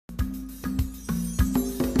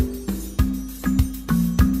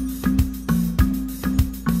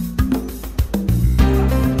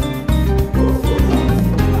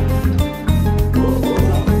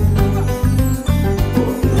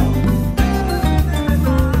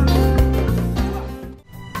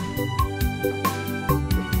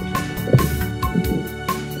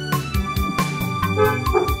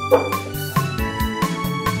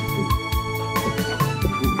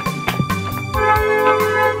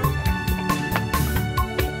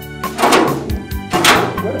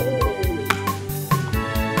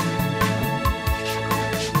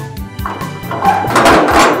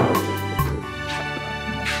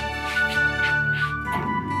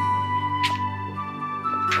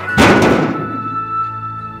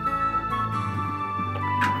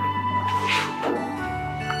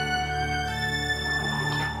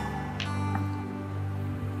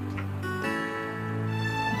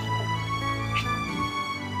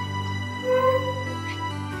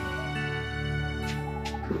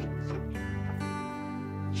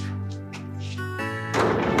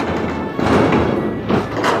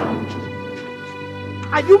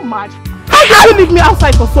Are you mad? How did you leave me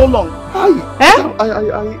outside for so long?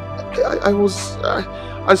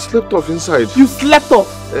 I slept off inside. You slept off?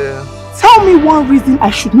 Tell me one reason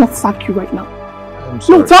I should not sack you right now. I'm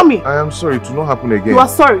sorry. No, tell me. I am sorry. It will not happen again. You are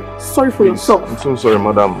sorry. Sorry for yourself. I'm so sorry,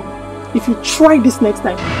 madam. If you try this next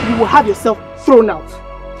time, you will have yourself thrown out.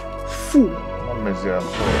 Fool. I'm sorry.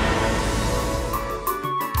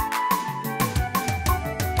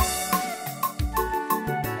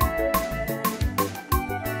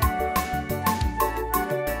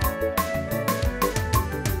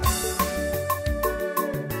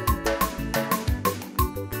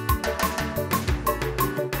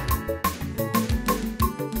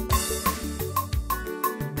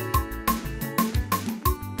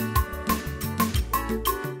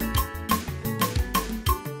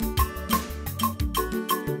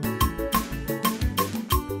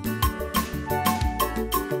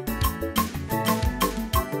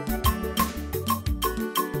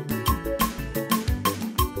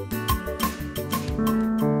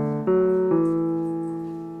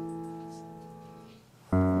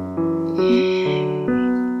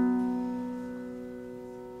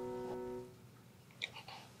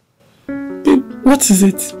 What is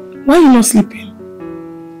it? Why are you not sleeping?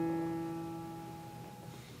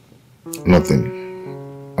 Nothing.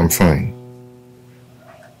 I'm fine.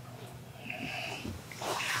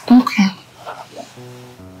 Okay.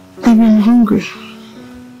 Baby, I'm hungry.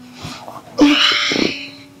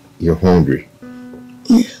 You're hungry?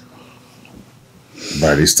 Yeah.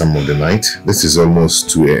 By this time of the night? This is almost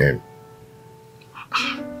 2 a.m.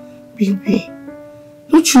 Baby,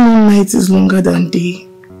 don't you know night is longer than day?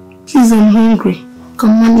 Please, I'm hungry. Can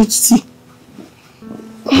manage tea.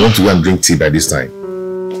 You want to go and drink tea by this time?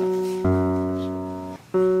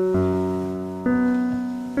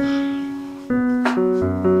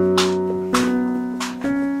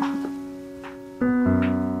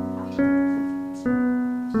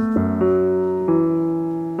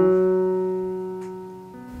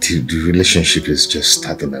 The relationship is just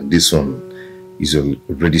starting and this one is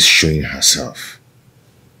already showing herself.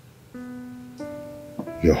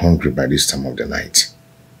 You're hungry by this time of the night.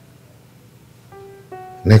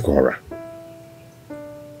 Nekora.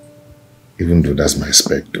 Even though that's my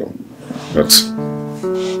spec though. But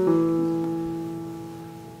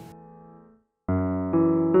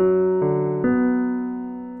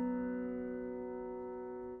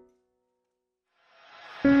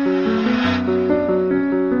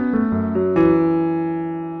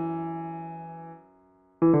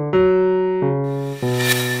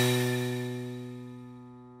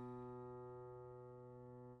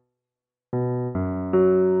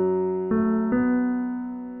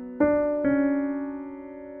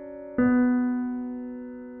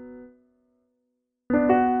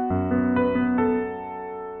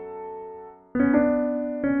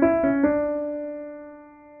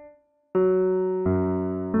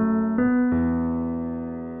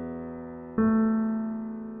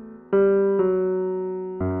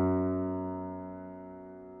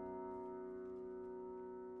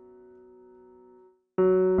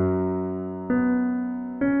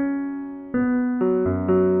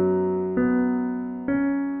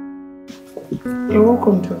You're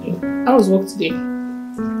welcome, darling. How was work today?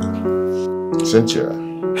 Cynthia,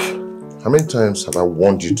 how many times have I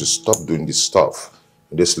warned you to stop doing this stuff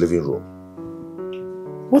in this living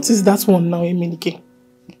room? What is that one now, Emenike?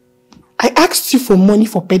 I asked you for money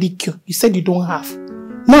for pedicure. You said you don't have.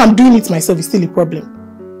 Now I'm doing it myself. It's still a problem.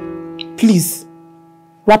 Please,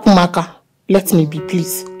 Wapumaka, let me be,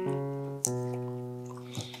 please.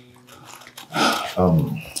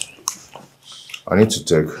 I need to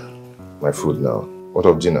take my food now. What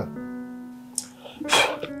of dinner?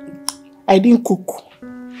 I didn't cook.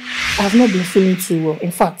 I have not been feeling too well.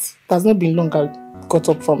 In fact, it has not been long I got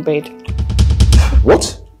up from bed.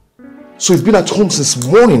 What? So you've been at home since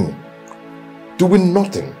morning, doing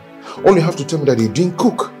nothing. All you have to tell me that you didn't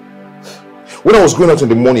cook. When I was going out in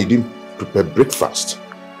the morning, you didn't prepare breakfast.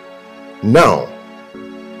 Now,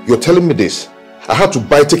 you're telling me this. I had to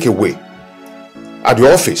buy takeaway at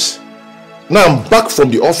the office. Now I'm back from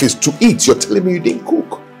the office to eat. You're telling me you didn't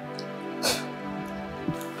cook.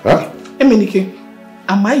 Huh? Emenike,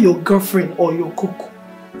 am I your girlfriend or your cook?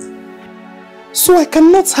 So I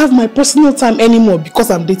cannot have my personal time anymore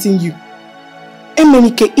because I'm dating you.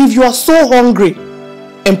 Emenike, if you are so hungry,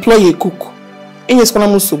 employ a cook.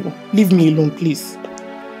 Leave me alone, please.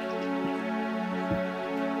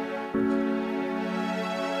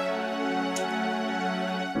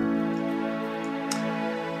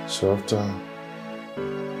 So after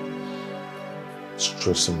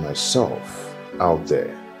stressing myself out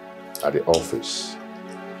there at the office,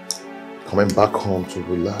 coming back home to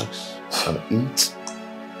relax and eat.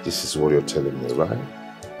 This is what you're telling me, right?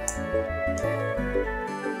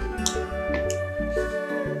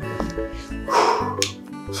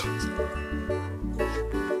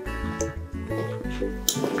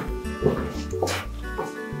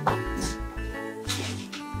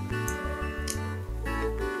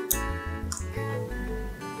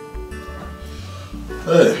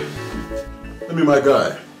 Hey, let me my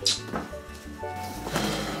guy.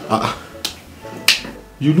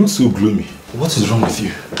 You look so gloomy. What is wrong with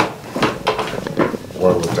you?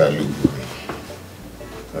 Why would I look gloomy?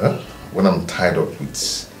 Huh? When I'm tied up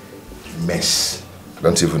with mess, I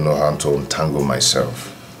don't even know how to untangle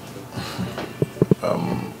myself.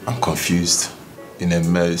 I'm confused. In a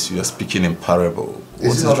mess, you are speaking in parable.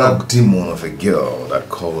 This is not that demon of a girl that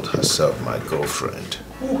called herself my girlfriend.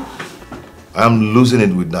 Ooh. I'm losing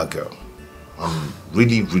it with that girl. I'm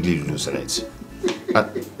really, really losing it.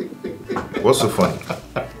 What's so funny?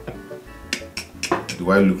 Do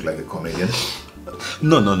I look like a comedian?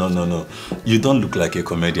 No. You don't look like a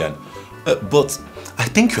comedian. But I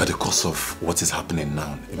think you are the cause of what is happening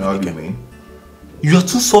now. How do you mean? You are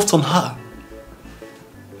too soft on her.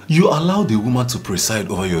 You allowed a woman to preside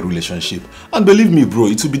over your relationship. And believe me, bro,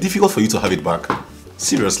 it will be difficult for you to have it back.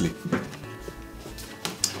 Seriously.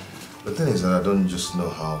 The thing is that I don't just know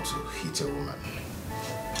how to hit a woman.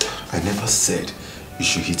 I never said you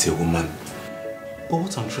should hit a woman. But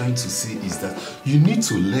what I'm trying to say is that you need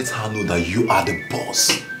to let her know that you are the boss.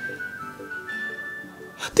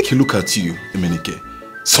 Take a look at you, Emenike,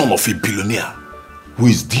 son of a billionaire who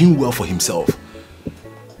is doing well for himself.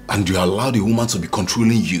 And you allowed a woman to be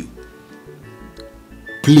controlling you,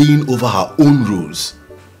 playing over her own rules.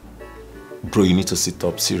 Bro, you need to sit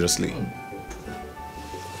up, seriously.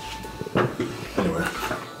 Anyway.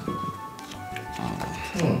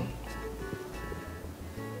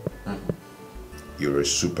 You're a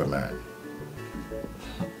Superman.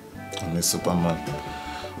 I'm a Superman.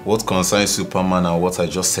 What concerns Superman and what I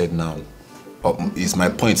just said now? Is my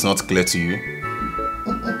point not clear to you?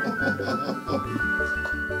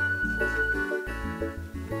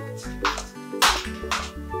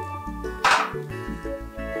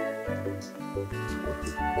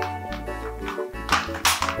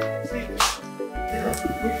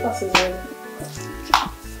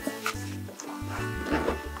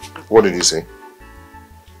 What did you say?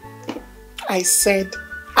 I said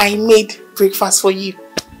I made breakfast for you.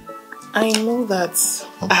 I know that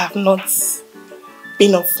I have not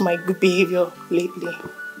been of my good behavior lately.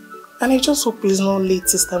 And I just hope it's not late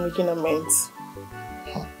to start making amends.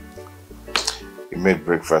 You made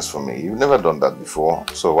breakfast for me. You've never done that before.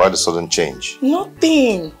 So why the sudden change?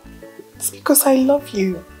 Nothing. It's because I love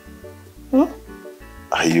you.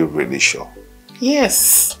 Are you really sure?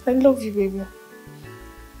 Yes, I love you, baby.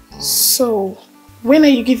 So, when are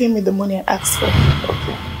you giving me the money I asked for?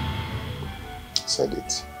 Okay. Said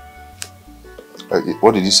it.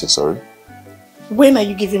 What did you say, sorry? When are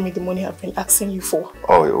you giving me the money I've been asking you for?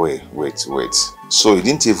 Oh, wait. So you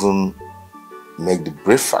didn't even make the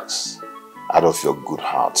breakfast out of your good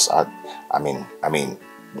heart. I mean,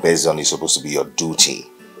 based on it's supposed to be your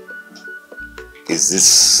duty. Is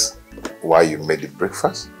this why you made the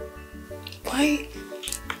breakfast? Why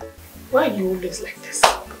are you always like this?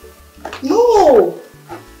 No!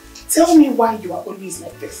 Tell me why you are always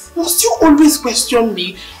like this. Must you always question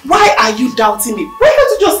me? Why are you doubting me? Why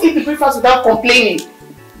can't you just eat the breakfast without complaining?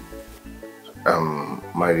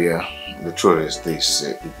 My dear, the truth is this.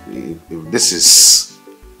 If this is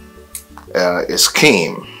a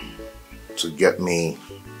scheme to get me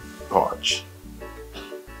purged,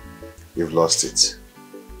 you've lost it.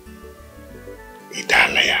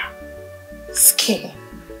 Idalia. Scheme?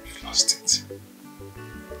 You've lost it.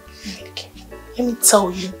 Let me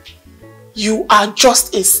tell you, you are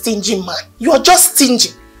just a stingy man. You are just stingy.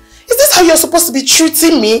 Is this how you're supposed to be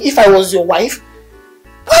treating me if I was your wife?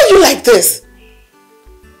 Why are you like this?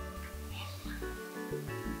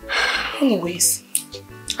 Anyways,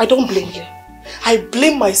 I don't blame you. I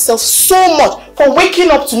blame myself so much for waking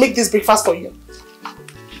up to make this breakfast for you.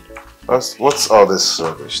 What's all this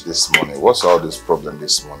rubbish this morning? What's all this problem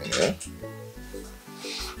this morning, eh?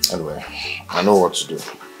 Anyway, I know what to do.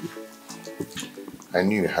 I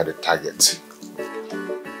knew you had a target.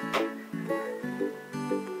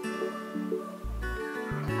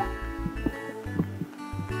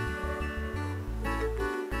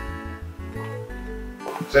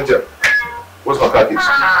 Cynthia, where's my car keys?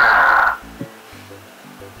 I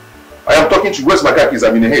am talking to you. Where's my car keys?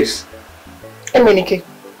 I'm in a haste. Emenike,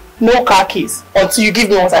 no car keys until you give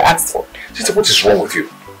me what I asked for. Cynthia, what is wrong with you?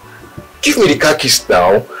 Give me the car keys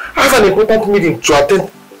now. I have an important meeting to attend.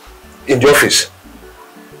 in the office.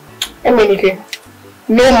 Emenike,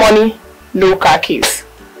 no money, no car keys.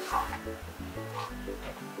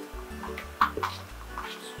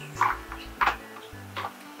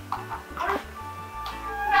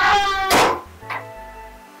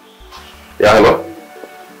 Yeah, hello?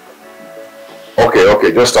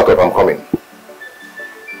 Okay, just start up, I'm coming.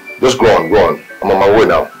 Just go on. I'm on my way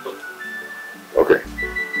now. Okay.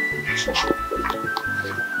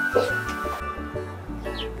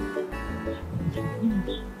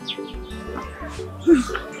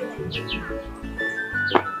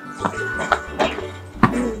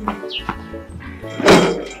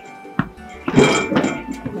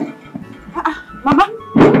 Mama,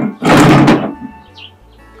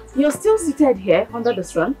 you're still seated here under the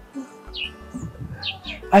sun?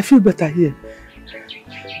 I feel better here.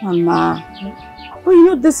 Mama, but you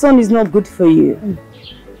know this sun is not good for you.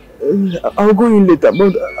 I'll go in later,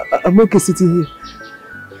 but I'm okay sitting here.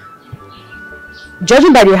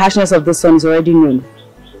 Judging by the harshness of the sun is already known.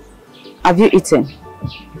 Have you eaten?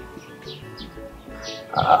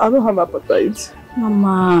 I don't have appetite.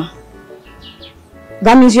 Mama,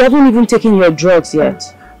 that means you haven't even taken your drugs yet.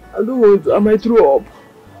 I don't want to. I might throw up.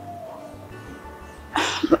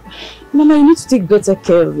 Mama, you need to take better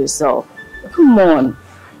care of yourself. Come on.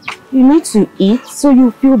 You need to eat so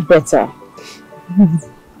you feel better.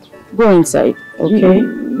 Go inside, okay? I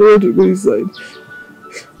don't want to go inside.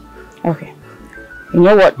 Okay. You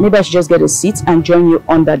know what? Maybe I should just get a seat and join you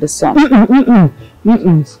under the sun.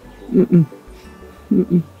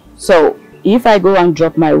 So, if I go and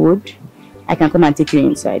drop my wood, I can come and take you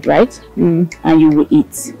inside, right? And you will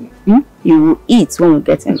eat. You will eat when we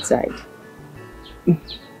get inside.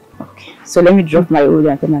 Okay. So let me drop my wood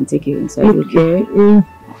and come and take you inside, okay?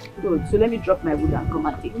 Good. So let me drop my wood and come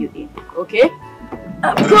and take you in, okay?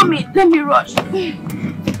 Come in. Let me rush.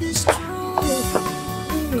 It's true.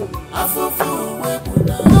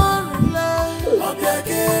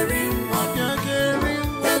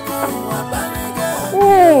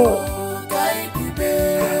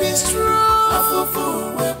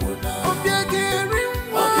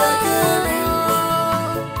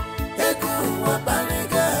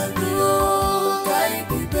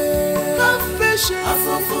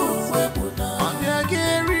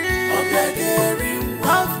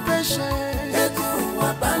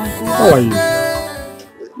 How are you?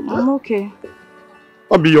 I'm okay.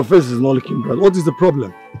 Abi, your face is not looking bright. What is the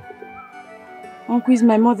problem? Uncle, it's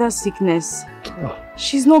my mother's sickness.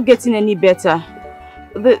 She's not getting any better.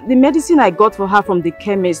 The medicine I got for her from the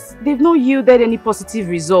chemist, they've not yielded any positive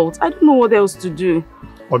results. I don't know what else to do.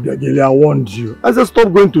 Obiageli, I warned you. I said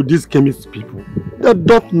stop going to these chemist people. They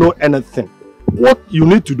don't know anything. What you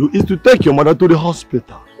need to do is to take your mother to the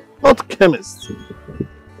hospital, not chemist.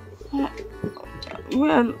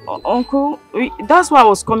 Well, Uncle, that's why I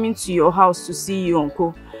was coming to your house to see you,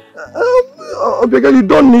 Uncle. Obiageli, you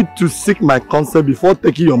don't need to seek my consent before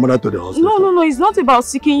taking your mother to the hospital. No, it's not about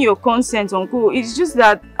seeking your consent, Uncle. It's just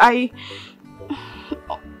that I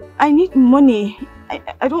need money.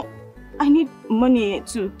 I need money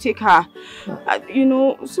to take her. You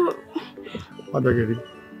know, so... Obiageli,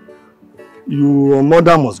 your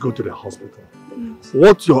mother must go to the hospital. Yes.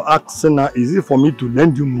 What you're asking now, is it for me to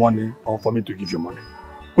lend you money or for me to give you money?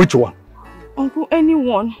 Which one? Uncle,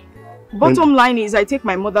 anyone. Bottom line is I take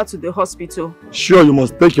my mother to the hospital. Sure, you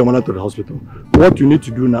must take your mother to the hospital. What you need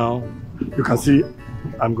to do now, you can see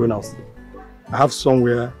I'm going out. I have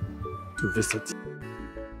somewhere to visit.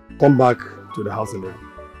 Come back to the house in there.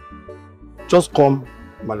 Just come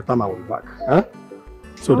by the time I will be back. Huh?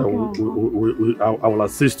 So that I will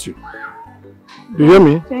assist you. Do you hear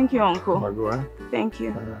me? Thank you, Uncle. Go, eh? Thank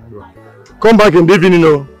you. Go. Come back in the evening, you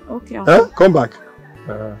know. Okay, Uncle. Come back.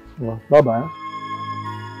 Bye-bye.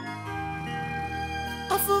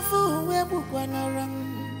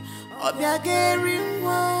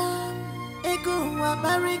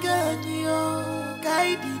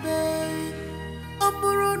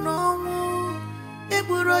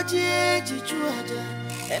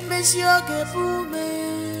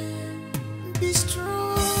 Be strong.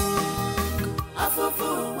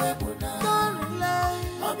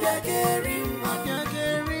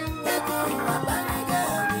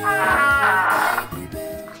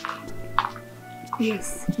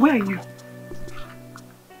 Yes, where are you?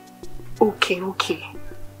 Okay,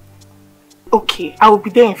 I will be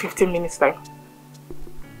there in 15 minutes time.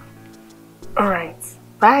 Alright,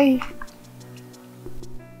 bye.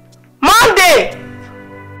 Monday!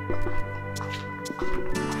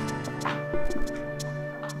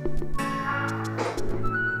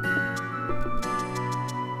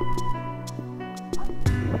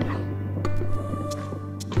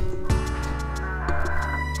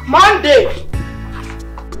 Monday!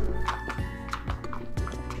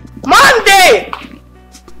 Monday!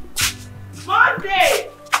 Monday!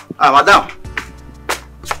 Ah, madam.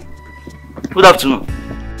 Good afternoon.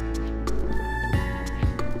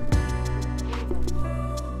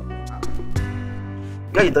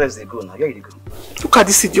 Where you dress they go now? Where you go? Look at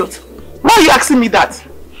this idiot. Why are you asking me that?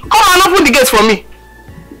 Come and open the gate for me.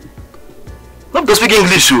 Not to speak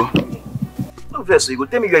English, you. No verse, you go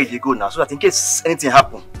tell me where you go now, so that in case anything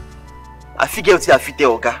happen, I figure out I fit there,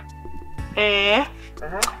 Oga.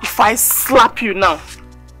 If I slap you now,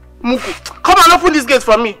 Muku, come and open this gate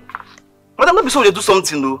for me. Madam, not be so they do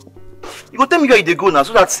something though. You go tell me where you go now,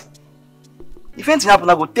 so that if anything happen,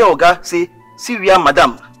 I go tell Oga, say, see where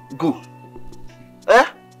Madam go.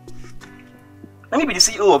 Let me be the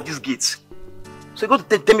CEO of this gate. So you go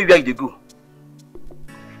to tell me where you go.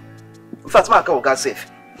 In fact, my Oga safe.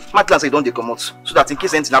 My class say don't they come out, so that in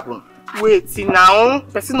case anything happen. Wait now,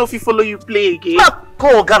 person no fit follow you play again.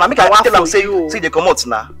 Call Oga now, make I tell them say they come out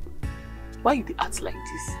now. Why you dey act like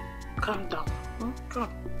this? Calm down. Calm.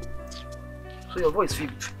 So your voice feel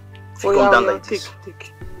come down like this.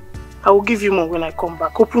 Take. I will give you more when I come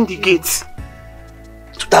back. Open the gate.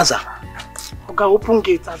 2000. Oga, open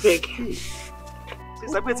gate, I beg.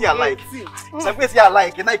 Separate your like. Separate your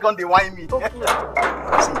like. And now you can't whine me. See. But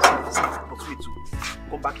wait too.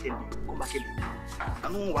 Come back early. I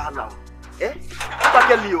don't want to come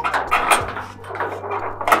back early.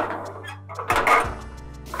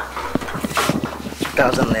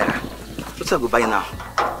 2,000 naira. What's I go buy now?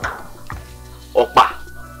 Okpa.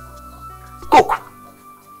 Cook.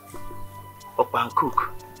 Okpa and cook.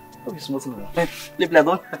 Don't be smoking. Maybe I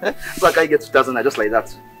don't. So I can't get 2,000 naira just like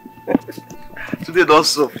that. Today don't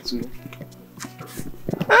soft too.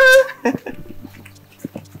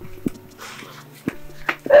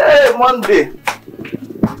 Hey, Monday.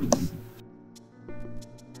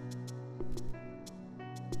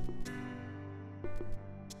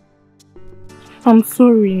 I'm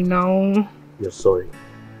sorry now. You're sorry.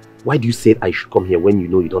 Why do you say I should come here when you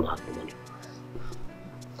know you don't have the money?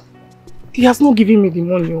 He has not given me the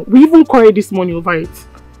money. We even quarreled this money over it.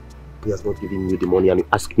 He has not given you the money and you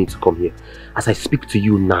ask me to come here. As I speak to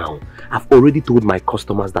you now, I've already told my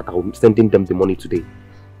customers that I'm sending them the money today.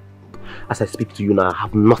 As I speak to you now, I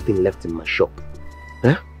have nothing left in my shop.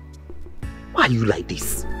 Eh? Why are you like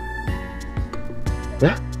this?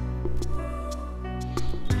 Eh?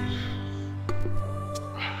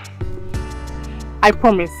 I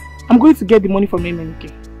promise. I'm going to get the money from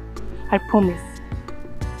MNK. I promise.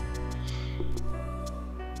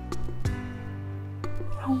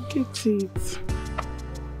 I'll get it.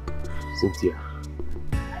 Cynthia,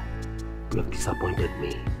 you have disappointed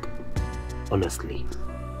me. Honestly.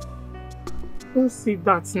 Don't say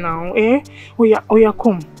that now, eh? Oya,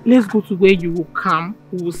 come. Let's go to where you will come.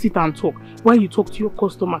 We will sit and talk. While you talk to your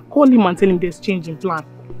customer, call him and tell him there's change in plan.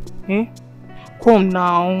 Eh? Come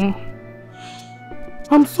now.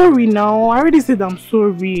 I'm sorry now. I already said I'm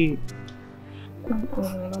sorry. Come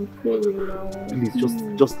on, I'm sorry now. Please,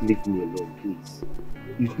 just leave me alone, please.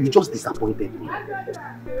 You just disappointed me. Eh?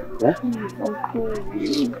 Please, I'm sorry.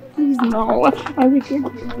 Please now. I will get the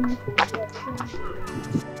money.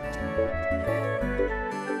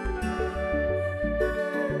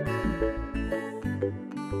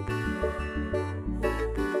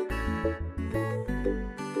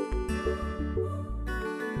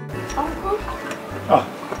 Uncle,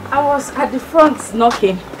 I was at the front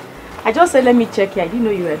knocking. I just said let me check here. I didn't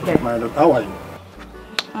know you were here. My lord, how are you?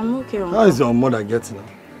 I'm okay, Uncle. How is your mother getting on?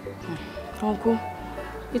 Uncle,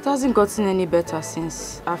 it hasn't gotten any better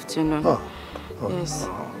since afternoon. Yes.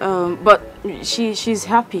 But she's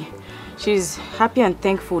happy. She's happy and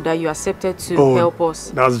thankful that you accepted to help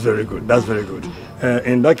us. That's very good. That's very good.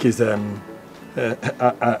 In that case, I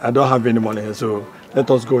don't have any money here, so let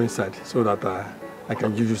us go inside so that I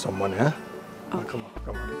can give you some money. Huh? Okay.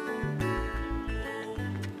 Come on.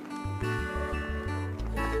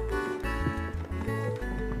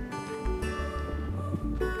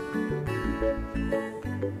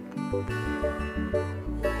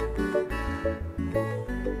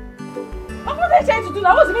 What are they trying to do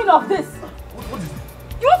now? What's the meaning of this? What is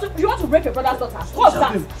it? You want to rape your brother's daughter? What's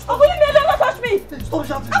that? I'm going to don't touch me! Stop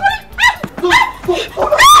shouting!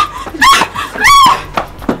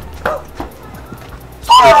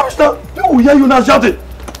 Stop! People will hear you now shouting!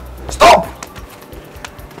 Stop!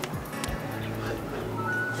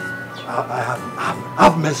 I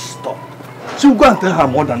have messed up. She will go and tell her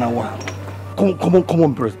mother now what happened. Come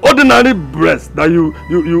on, breast. Ordinary breast that you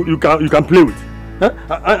can play with. Huh?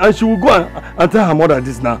 And she will go and tell her mother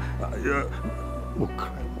this now.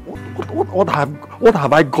 What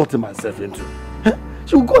have I gotten myself into? Huh?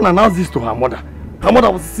 She will go and announce this to her mother. Her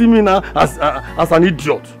mother will see me now as an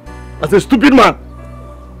idiot, as a stupid man.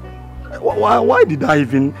 Why did I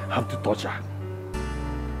even have to touch her?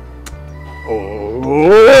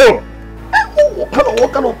 Oh!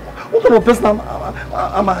 What kind of person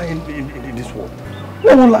am I in this world?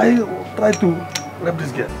 Why will I try to rape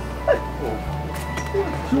this girl?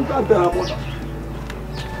 She can't tell her mother.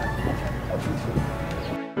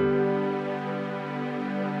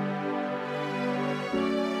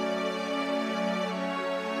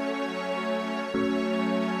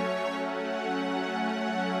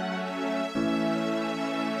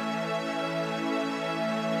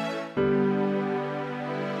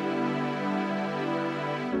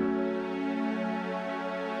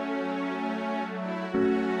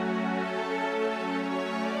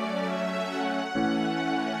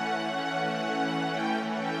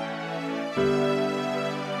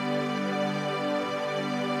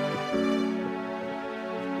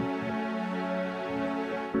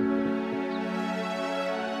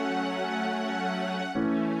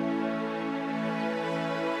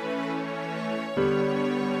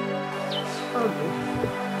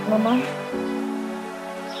 Mama,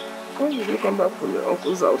 when did you come back from your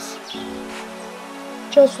uncle's house?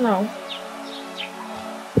 Just now.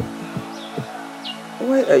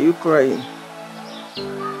 Why are you crying?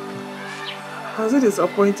 Has it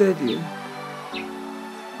disappointed you?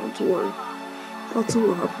 Don't worry. Nothing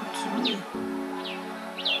will happen to me.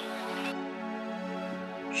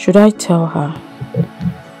 Should I tell her?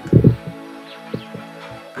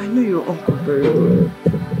 I know your uncle very well.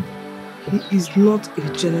 He is not a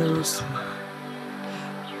generous man.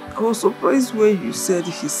 I was surprised when you said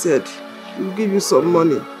he said he will give you some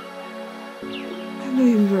money. I know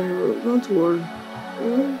him very well. Don't worry.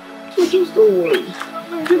 Just don't worry.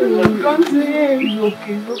 I can't to him. It's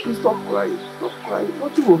okay. It's okay. Stop crying. Stop crying.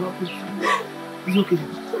 Nothing will happen to you. It's okay.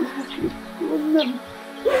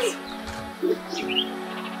 It's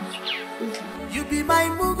okay. You be my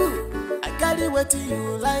mugu. I got it what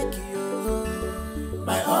you like you.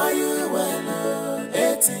 My oil well,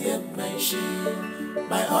 ATM machine.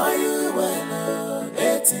 My oil well,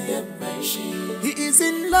 ATM machine. He is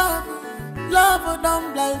in love, love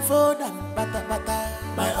don't blindfold and bata bata.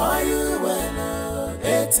 My oil well,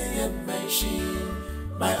 ATM machine.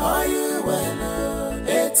 My oil well,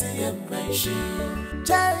 ATM machine.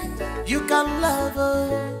 Child, you can love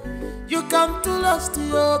her. You come to lost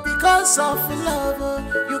you because of love.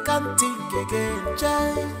 You can think again,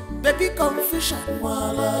 child. Baby confusion,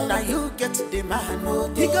 now you get the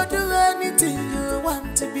man. He can do anything you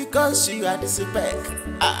want because you are the spec.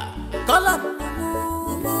 Call him,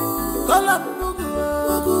 call him,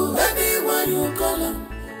 anyone you call him,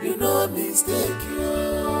 you know mistake.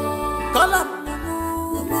 Call him,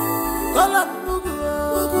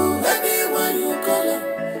 anyone you call him,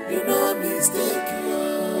 you know mistake.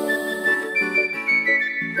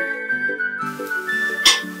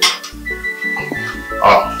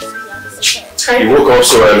 You woke up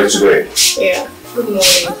so early today. Yeah. Good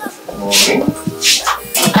morning. Morning.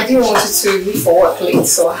 I didn't want you to leave for work late,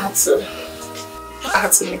 so I had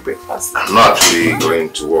to make breakfast. I'm not actually going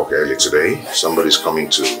to work early today. Somebody's coming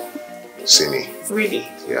to see me. Really?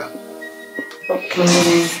 Yeah.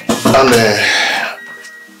 Okay. And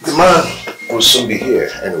the man will soon be here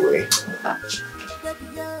anyway.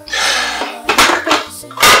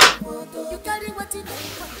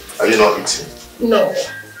 Are you not eating? No.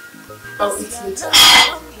 I'll eat later.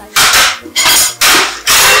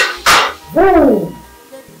 Whoa!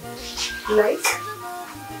 Like?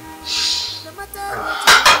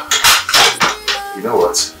 You know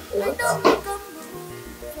what? What?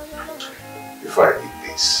 Before I eat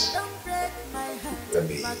this,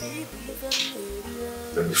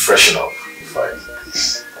 let me freshen up before I eat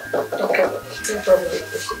this. Okay, no problem.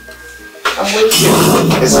 I'm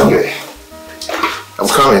waiting. It's okay. I'm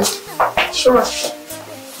coming. Sure.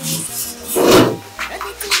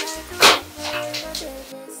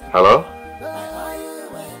 Hello?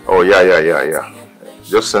 Oh, yeah.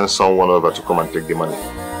 Just send someone over to come and take the money.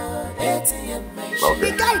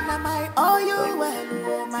 Okay.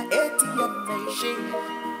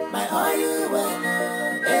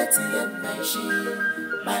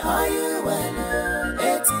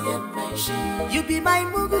 You be my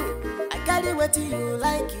mugu. I got it what you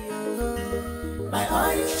like you. My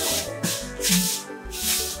oil.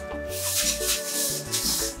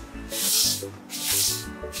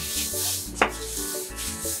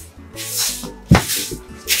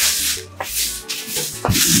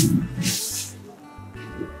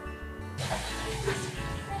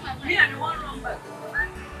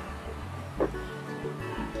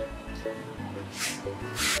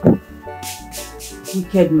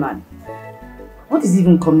 Wicked man. What is he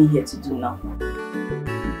even coming here to do now?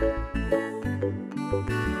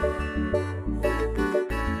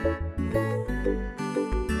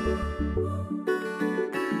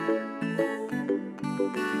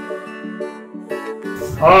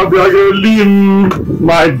 Abiagail,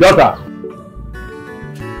 my daughter.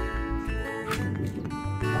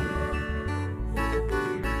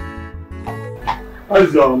 How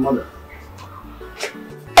is your mother?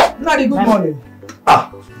 Daddy, good morning.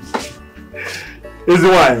 Easy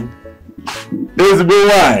wine. Easy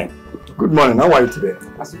wine. Good morning. How are you today?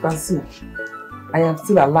 As you can see, I am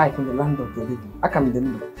still alive in the land of the living. I can be the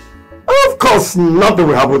middle. Of course, nothing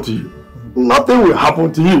will happen to you. Nothing will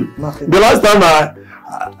happen to you. Nothing. The last time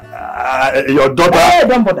your daughter... Hey,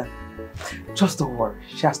 don't bother. Just don't worry.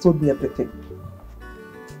 She has told me everything.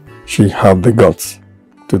 She had the guts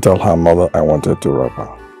to tell her mother I wanted to rob her.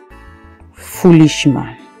 Foolish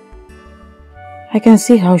man. I can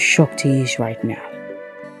see how shocked he is right now.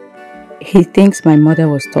 He thinks my mother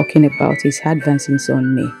was talking about his advances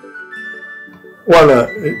on me. Well,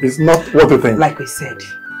 it's not what you think. Like I said,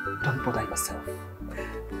 don't bother yourself.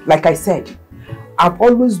 Like I said, I've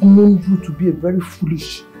always known you to be a very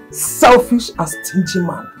foolish, selfish and stingy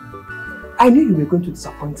man. I knew you were going to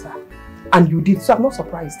disappoint her. And you did, so I'm not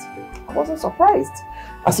surprised. I wasn't surprised.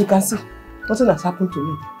 As you can see, nothing has happened to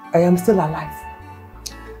me. I am still alive.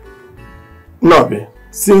 Nabi,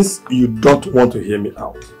 since you don't want to hear me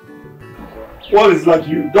out, well, it's like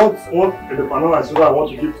you don't want the banana sugar I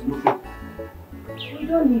want to give to you people. We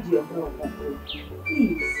don't need your help, Uncle.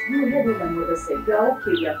 Please, you heard what my mother said. We are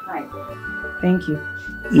okay, we are fine. Thank you.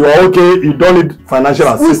 You are okay, you don't need financial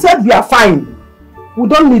assistance. We said we are fine. We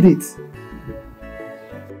don't need it.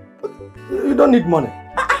 You don't need money.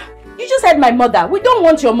 You just said my mother. We don't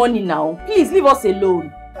want your money now. Please, leave us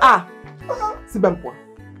alone. Sibempo,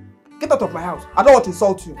 get out of my house. I don't want to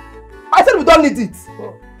insult you. I said we don't need it.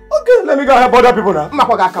 Okay, let me go help other people now. Let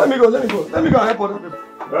me go help other people.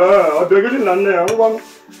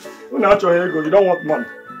 You don't want money.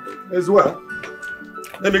 As well.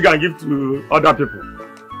 Let me go and give to other people.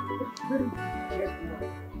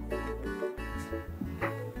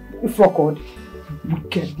 You fuck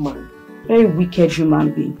wicked man. Very wicked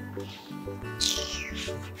human being.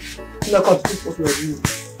 Look at this what you are doing.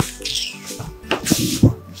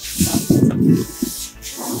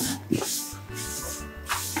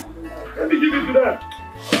 Let me give it to them.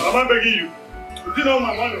 I'm not begging you. You didn't know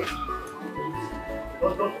my money. Just go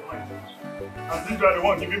for mine. And since you are the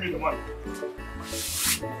one giving me the money.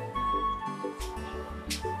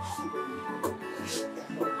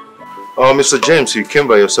 Oh, Mr. James, you came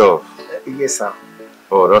by yourself? Yes, sir.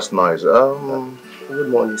 Oh, that's nice. Good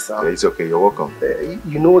morning, sir. Yeah, it's okay. You're welcome.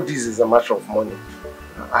 You know this is a matter of money.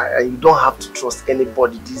 You don't have to trust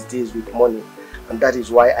anybody these days with money. And that is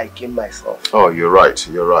why I came myself. Oh, you're right.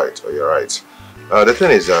 You're right. Oh, you're right. The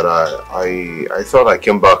thing is that I thought I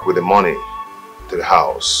came back with the money to the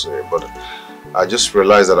house, but I just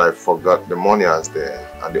realized that I forgot the money at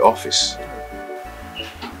the office.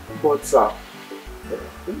 But sir,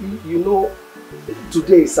 you know,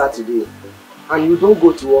 today is Saturday, and you don't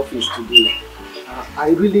go to office today. I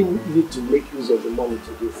really need to make use of the money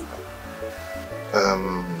today, sir.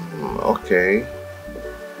 Okay.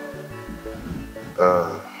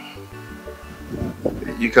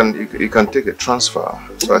 You can take a transfer,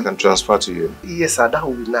 so I can transfer to you. Yes, sir. That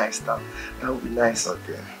would be nice, sir. That would be nice.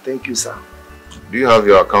 Okay. Thank you, sir. Do you have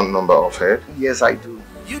your account number offhand? Yes, I do.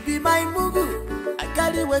 You be my mugu, I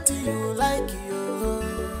carry what you like you.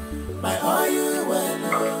 My oil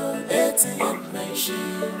well, ATM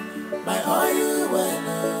machine. My oil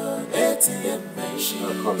well, ATM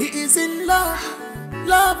machine. He is in love,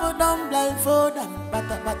 love don't blindfold and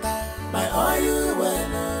bata bata. My oil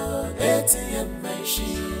well, ATM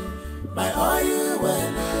machine. My oil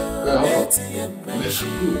well, ATM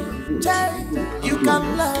machine. Child, you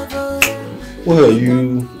can love. Why are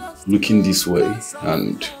you looking this way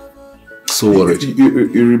and so worried?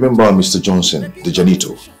 You remember Mr. Johnson, the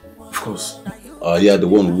janitor? Of course. Yeah, the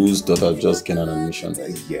one whose daughter just gained an admission.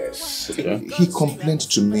 Yes. Okay. He complained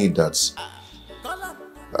to me that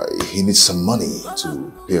he needs some money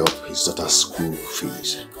to pay up his daughter's school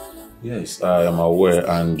fees. Yes, I am aware,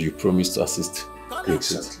 and you promised to assist.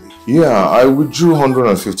 Exactly. Yeah, I withdrew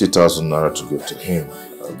 150,000 naira to give to him,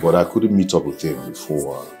 but I couldn't meet up with him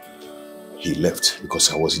before he left because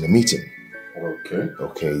I was in a meeting. Okay.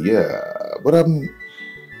 Okay, yeah, but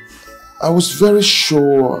I was very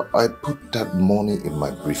sure I put that money in my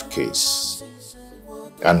briefcase,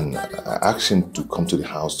 and I asked him to come to the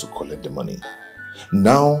house to collect the money.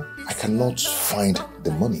 Now I cannot find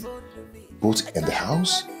the money, both in the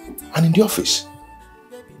house and in the office.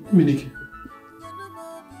 Miniki.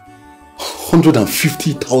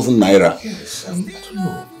 150,000 naira. Yes, I don't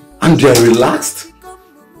know. And they are relaxed?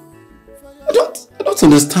 I don't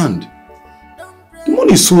understand. The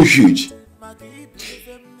money is so huge.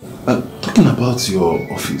 Talking about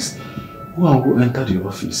your office, who entered your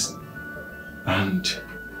office? And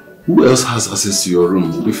who else has access to your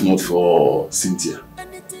room, if not for Cynthia?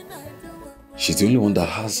 She's the only one that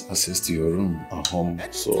has access to your room at home,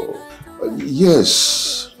 so...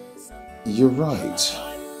 Yes, you're right.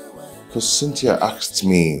 Because Cynthia asked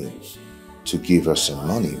me to give her some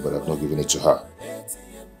money, but I've not given it to her.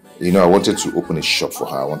 You know, I wanted to open a shop for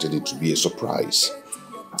her. I wanted it to be a surprise.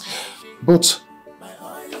 But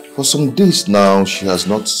for some days now, she has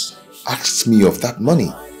not asked me of that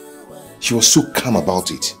money. She was so calm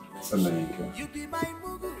about it.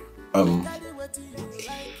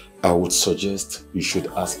 I would suggest you should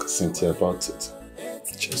ask Cynthia about it.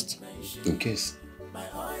 Just in case.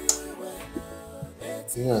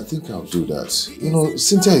 Yeah, I think I'll do that. You know,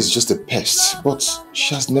 Cynthia is just a pest, but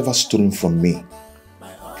she has never stolen from me.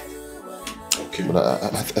 Okay. But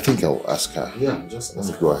I think I'll ask her. Yeah, just let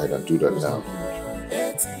me go ahead and do that now.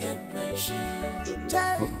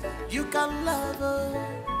 You can love her.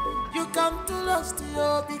 You come to lost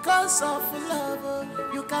you because of love.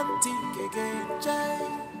 You can think again,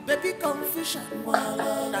 child. Baby confusion.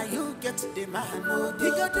 Now you get the man.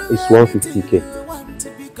 It's 150k.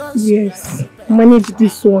 Yes, manage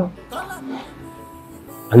this one.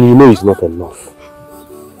 And you know it's not enough.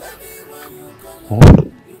 Huh?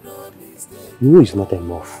 You know it's not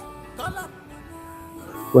enough.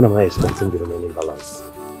 When am I expecting the remaining balance?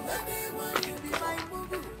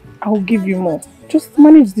 I'll give you more. Just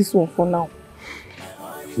manage this one for now.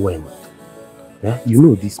 When? Yeah? You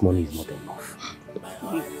know this money is not enough.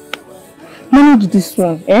 Manage this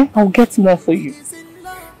one, eh? I'll get more for you.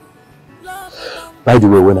 By the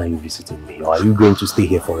way, when are you visiting me? Or are you going to stay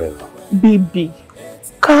here forever? Baby,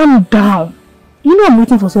 calm down. You know I'm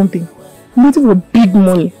waiting for something. I'm waiting for big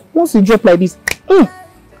money. Once you drop like this,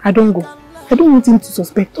 I don't go. I don't want him to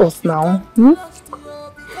suspect us now.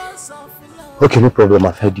 Okay, no problem.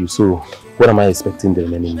 I've heard you. So, when am I expecting the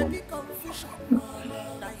remaining money?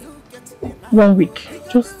 1 week.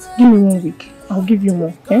 Just give me 1 week. I'll give you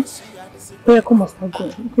more. Eh? But yeah, come and start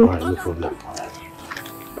going. Okay? Alright, no problem.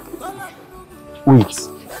 Wait.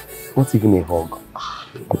 Not even a hug.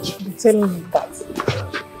 Be telling me that.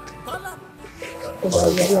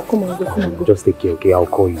 Yeah, come on, come on, go. Just take care, okay? I'll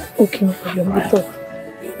call you. Okay, no problem. We'll talk.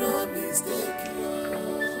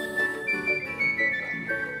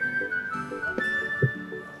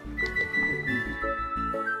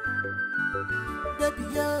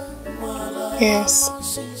 Yes.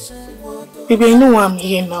 Baby, I know why I'm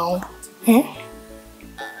here now. Eh?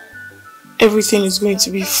 Everything is going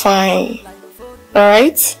to be fine.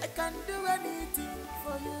 Alright?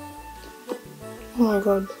 Oh my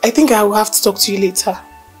God. I think I will have to talk to you later.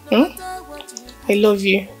 I love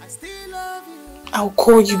you. I'll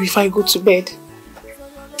call you before I go to bed.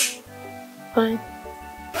 Bye.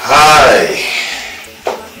 Hi.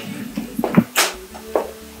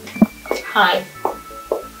 Hi.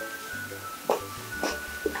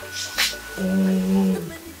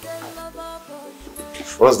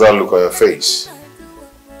 What's that look on your face?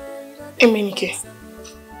 Emenike,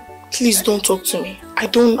 please don't talk to me. I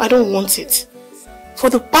don't want it. For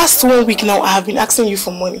the past 1 week now, I have been asking you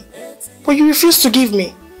for money, but you refuse to give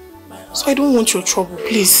me. So I don't want your trouble.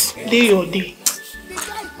 Please, day your day.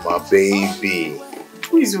 My baby.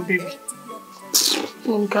 Who is your baby?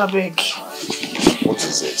 Monica, beg. What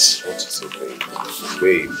is it? What is it, babe?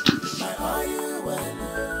 Babe.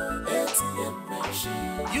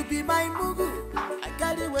 You be my mugu. I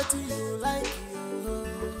got it what you like.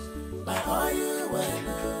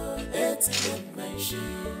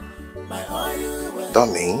 That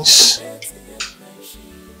means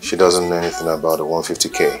she doesn't know anything about the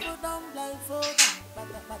 150k.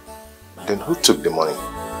 Then who took the money?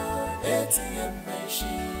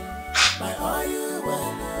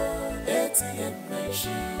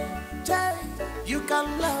 You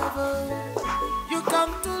can love her. You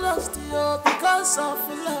come to lost you because of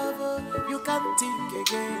love. You can think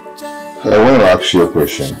again. I want to ask you a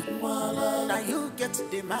question. Now you get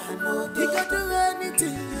the man. You can do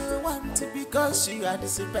anything you want because you are the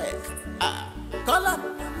spec. Call up.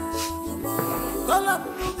 Call up.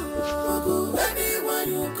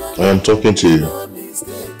 I am talking to you.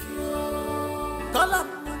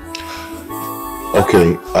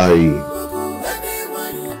 Okay, I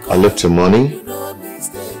left your money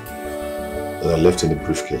and I left in the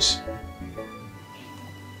briefcase.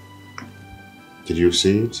 Did you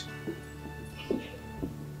see it?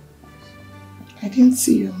 I didn't didn't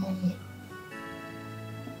see your money.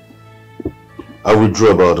 I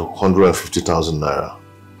withdrew about 150,000 naira.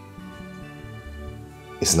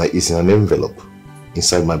 It's in an envelope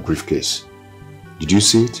inside my briefcase. Did you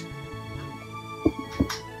see it?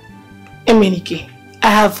 Emenike, I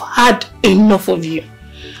have had enough of you.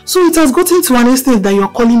 So it has gotten to an extent that you're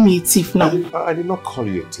calling me a thief now. I did not call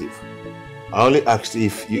you a thief. I only asked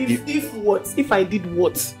if you... If what? If I did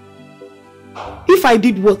what? If I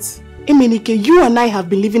did what? Emenike, you and I have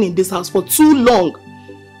been living in this house for too long.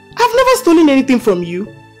 I've never stolen anything from you.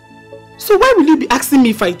 So why will you be asking me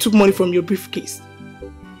if I took money from your briefcase?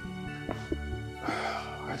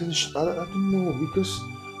 I don't know, because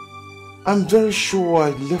I'm very sure I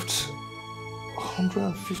left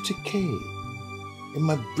 150k in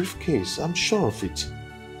my briefcase. I'm sure of it.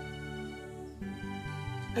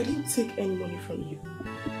 I didn't take any money from you.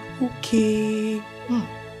 Okay.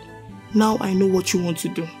 Now I know what you want to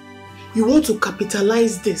do. You want to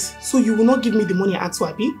capitalize this so you will not give me the money I asked for,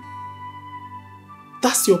 Abi?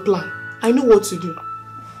 That's your plan. I know what to do.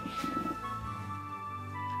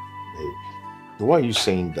 Hey, why are you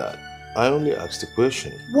saying that? I only asked a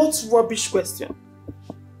question. What rubbish question?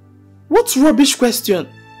 What rubbish question?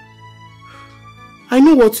 I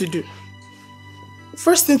know what to do.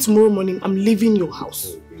 First thing tomorrow morning, I'm leaving your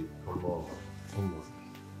house. Hey, come on.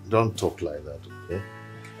 Don't talk like that, okay?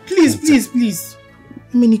 Please.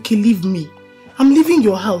 Emenike, leave me. I'm leaving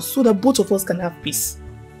your house so that both of us can have peace.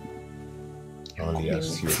 I only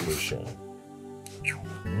asked you a question.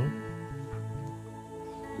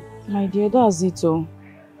 My dear, that's it all.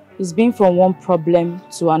 It's been from one problem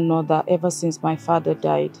to another ever since my father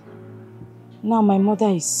died. Now my mother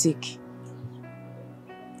is sick.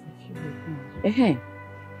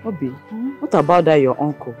 Obi, what about that your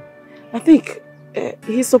uncle? I think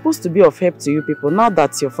he's supposed to be of help to you people now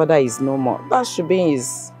that your father is no more. That should be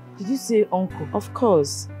his... Did you say uncle? Of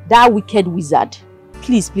course. That wicked wizard.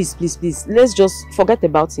 Please. Let's just forget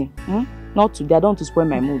about him. Not today. I don't want to spoil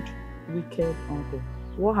my mood. Wicked uncle.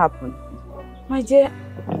 What happened? My dear,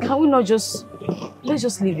 can we not just... Let's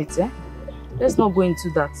just leave it, eh? Let's not go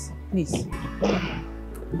into that. Please.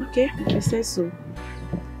 Okay, I say so.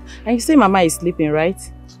 And you say Mama is sleeping, right?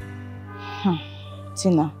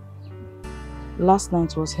 Tina, last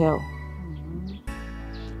night was hell.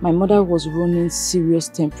 My mother was running serious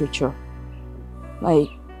temperature. Like,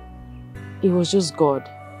 it was just God.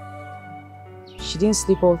 She didn't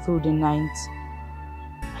sleep all through the night.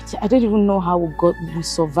 I don't even know how we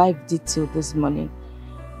survived it till this morning.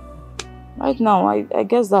 Right now, I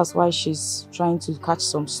guess that's why she's trying to catch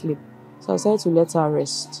some sleep. So I decided to let her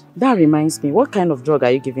rest. That reminds me, what kind of drug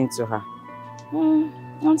are you giving to her?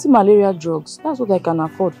 Anti-malaria drugs. That's what I can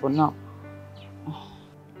afford for now.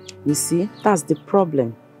 You see, that's the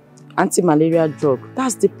problem. Anti-malaria drug.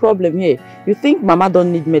 That's the problem here. You think Mama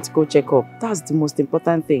don't need medical checkup? That's the most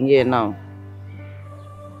important thing here now.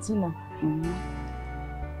 Tina,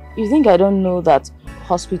 you think I don't know that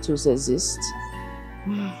hospitals exist?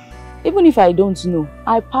 Even if I don't know,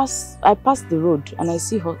 I pass the road and I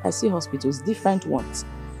see hospitals, different ones.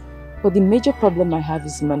 But the major problem I have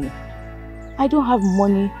is money. I don't have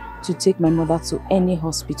money to take my mother to any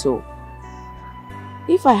hospital.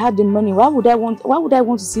 If I had the money, why would I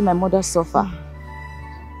want to see my mother suffer?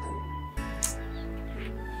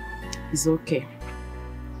 It's okay.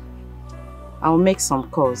 I'll make some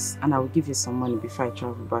calls and I'll give you some money before I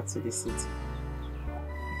travel back to the city.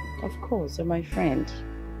 Of course, you're my friend.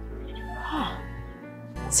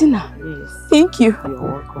 Tina, yes. Thank you. You're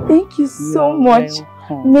welcome. Thank you so much.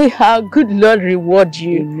 Welcome. May our good Lord reward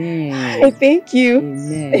you. Amen. I thank you.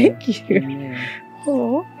 Amen. Thank you. Amen.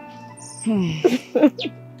 Oh.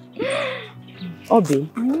 Obi,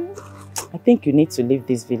 I think you need to leave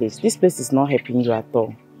this village. This place is not helping you at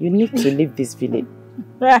all. You need to leave this village.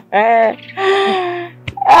 I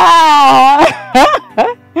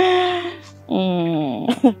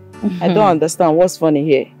don't understand what's funny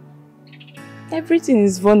here. Everything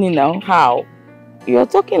is funny now. How? You're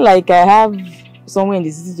talking like I have somewhere in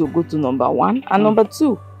the city to go to, number one. And number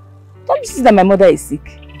two, don't you see that my mother is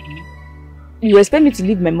sick? You expect me to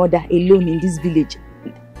leave my mother alone in this village?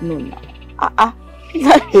 No.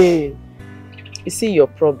 Hey, you see your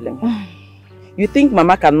problem. You think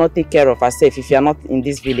Mama cannot take care of herself if you are not in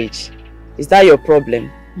this village? Is that your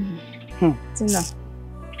problem? Tina,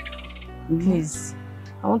 please,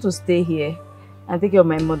 I want to stay here and take care of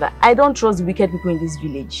my mother. I don't trust wicked people in this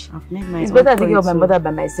village. I've made my It's better I take care of my mother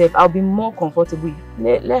by myself. I'll be more comfortable.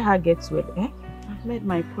 Let her get well. Eh? I've made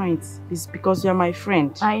my point. It's because you're my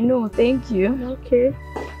friend. I know, thank you. Okay.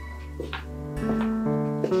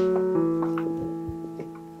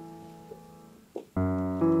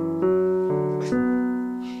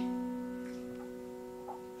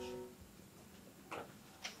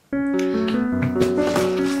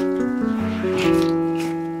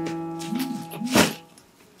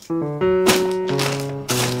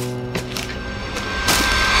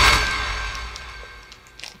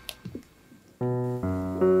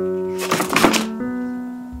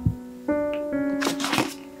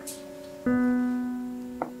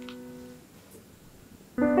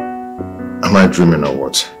 Am I dreaming or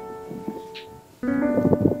what?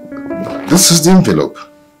 This is the envelope.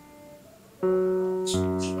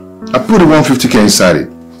 I put the 150k inside it.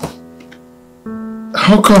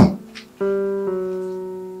 How come?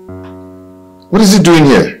 What is it doing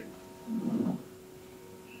here?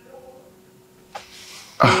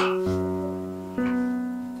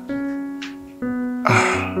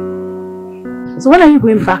 So when are you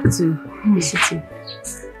going back to the city?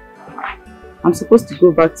 I'm supposed to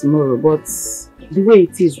go back tomorrow, but the way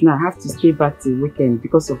it is now, I have to stay back till weekend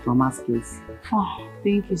because of Mama's case. Oh,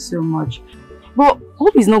 thank you so much. But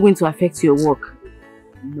hope it's not going to affect your work.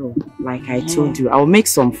 No, like I told you, I'll make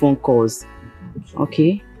some phone calls.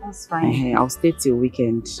 Okay? That's fine. I'll stay till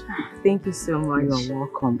weekend. Thank you so much. You're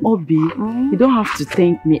welcome. Obi, you don't have to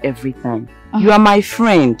thank me every time. You are my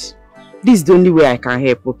friend. This is the only way I can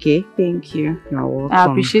help, okay? Thank you. You're welcome. I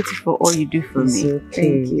appreciate you for all you do for me.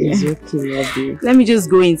 Okay. Thank you. It's okay, Obi. Let me just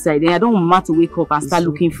go inside. I don't want to wake up and start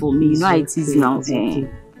looking for me. You know how it is now. Okay.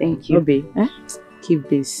 Thank you. Obi, keep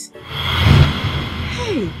this.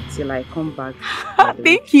 Till I come back.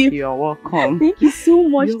 Thank you. You're welcome. Thank you so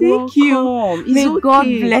much. Thank you. It's May okay. God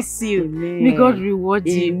bless you. Amen. May God reward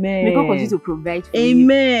you. Amen. May God continue to provide for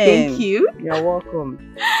Amen. you. Thank you. You're welcome.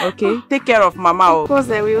 Okay, take care of Mama. Of course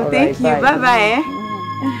I will. All Thank right, you. bye. Bye-bye.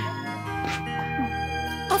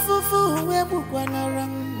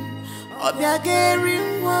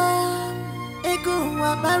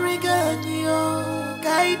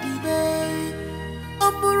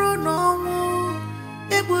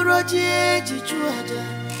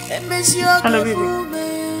 Hello, baby.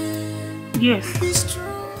 Yes.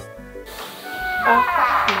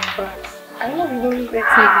 I know you don't let me like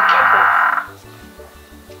that.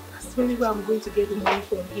 That's the only way I'm going to get the money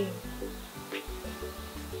from him.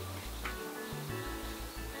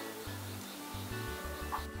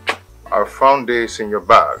 I found this in your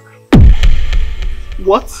bag.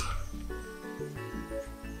 What?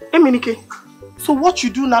 Emenike, so what you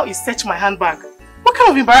do now is search my handbag. What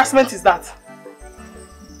kind of embarrassment is that?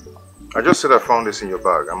 I just said I found this in your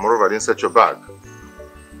bag, and moreover, I didn't search your bag.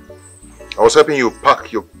 I was helping you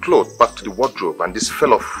pack your clothes back to the wardrobe, and this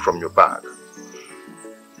fell off from your bag.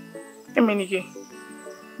 Emenike,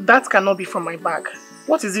 that cannot be from my bag.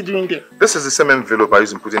 What is he doing there? This is the same envelope I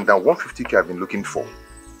used in putting down 150k I've been looking for.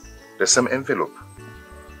 The same envelope.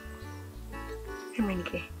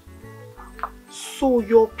 Emenike, so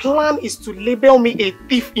your plan is to label me a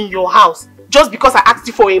thief in your house just because I asked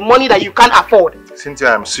you for a money that you can't afford?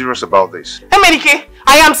 Cynthia, I'm serious about this. Emenike,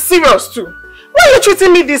 I am serious too. Why are you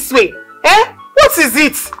treating me this way? Eh? What is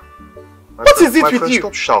it? What is it with you?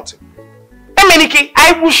 Stop shouting. Emenike,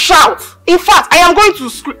 I will shout. In fact, I am going to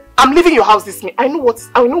scream. I'm leaving your house this minute. I know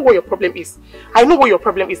what your problem is. I know what your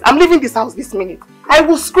problem is. I'm leaving this house this minute. I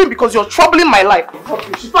will scream because you're troubling my life.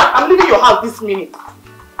 In fact, I'm leaving your house this minute.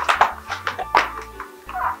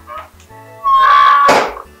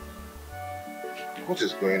 What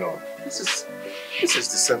is going on? This is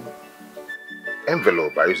the same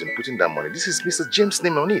envelope I used in putting that money. This is Mr. James'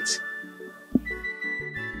 name on it.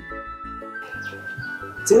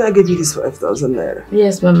 Tina gave you this 5,000 naira.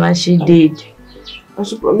 Yes, Mama, she did. And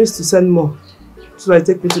she promised to send more so I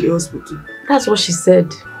take me to the hospital. That's what she said.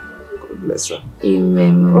 God bless her.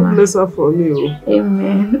 Amen, Mama. God bless her for me. Oh.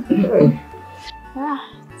 Amen. Hey.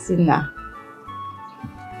 Tina.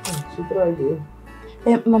 She tried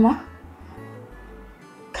it. Mama,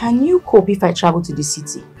 can you cope if I travel to the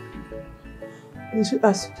city? Did she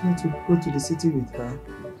ask you to go to the city with her?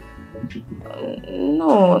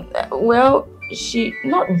 No, well,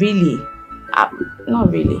 not really. Not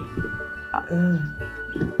really.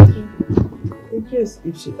 In case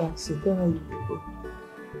if she asks you, tell her you will go.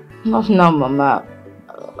 Not now, Mama.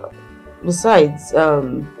 Besides,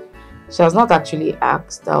 she has not actually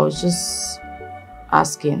asked. I was just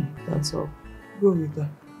asking, that's all. Go with her.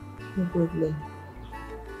 No problem.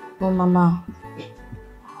 Well, Mama,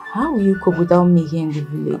 how will you cope without me here in the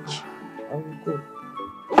village? I will go.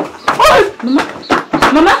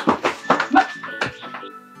 Mama!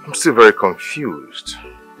 I'm still very confused.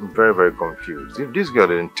 I'm very, very confused. If this girl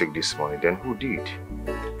didn't take this money, then who did?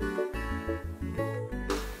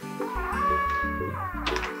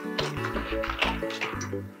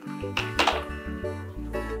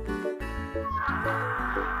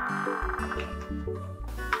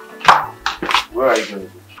 Where are you going to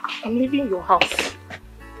go? I'm leaving your house.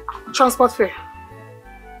 Transport fare.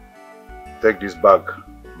 Take this bag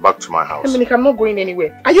back to my house. Emenike, I'm not going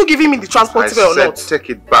anywhere. Are you giving me the transport fare or not? I said take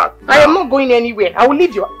it back. I am not going anywhere. I will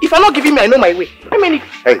leave you. If you're not giving me, I know my way. Emenike.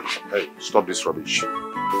 Hey, stop this rubbish.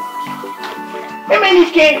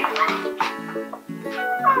 Emenike.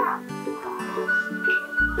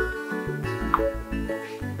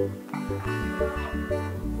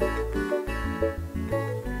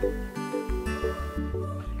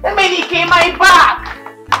 Okay, my back!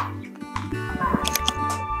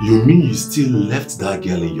 You mean you still left that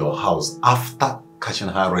girl in your house after catching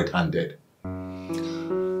her red-handed?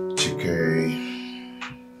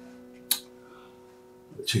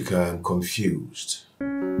 Chika, I'm confused.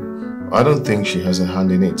 I don't think she has a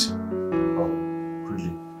hand in it. Oh,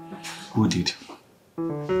 really? Who did?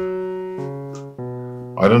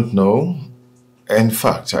 I don't know. In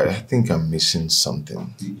fact, I think I'm missing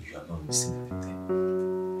something. You are not missing anything.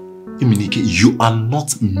 Iminike, you are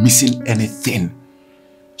not missing anything.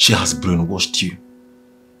 She has brainwashed you.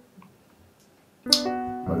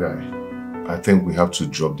 My guy, I think we have to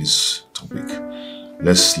drop this topic.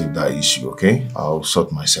 Let's leave that issue, okay? I'll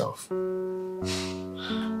sort myself.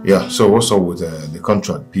 Yeah, so what's up with the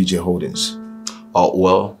contract, PJ Holdings? Oh,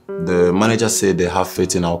 well, the manager said they have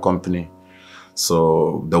faith in our company.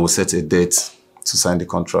 So they will set a date to sign the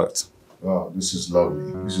contract. Wow, this is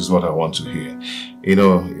lovely. This is what I want to hear. You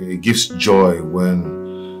know, it gives joy when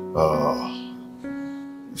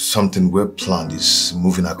something well planned is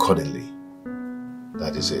moving accordingly.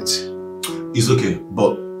 That is it. It's okay,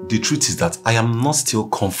 but the truth is that I am not still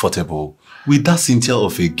comfortable with that Cynthia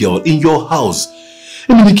of a girl in your house.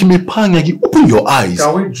 Emenike, open your eyes.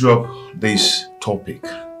 Can we drop this topic?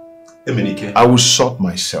 Emenike, I will sort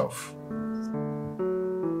myself.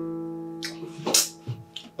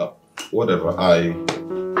 Whatever, I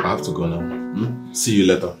have to go now. See you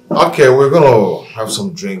later. Okay, we're gonna have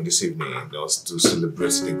some drink this evening just to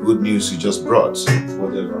celebrate the good news you just brought.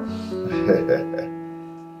 Whatever.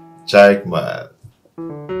 Check, man.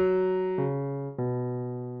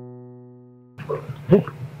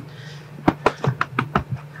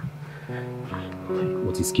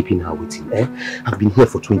 What is keeping her waiting, eh? I've been here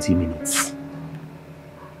for 20 minutes.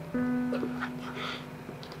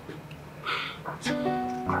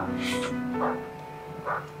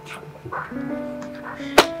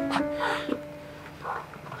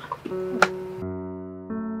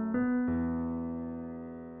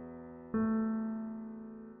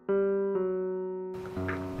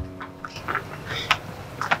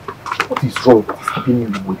 What is wrong? What is keeping you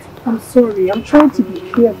waiting? I'm sorry, I'm trying to be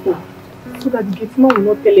careful so that the gateman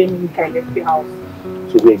will not tell Emenike I left the house.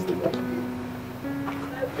 So where is the guy?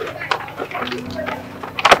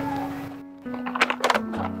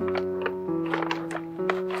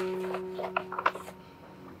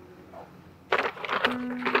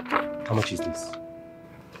 How much is this?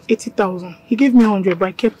 80,000. He gave me 100, but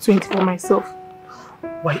I kept 20 for myself.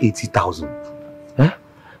 Why 80,000? Huh?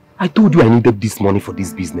 I told you I needed this money for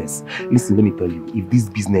this business. Listen, let me tell you, if this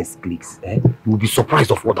business clicks, you will be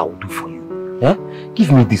surprised of what I will do for you.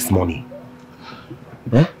 Give me this money.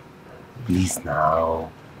 Please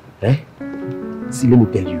now. See, let me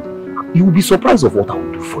tell you, you will be surprised of what I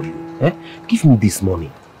will do for you. Give me this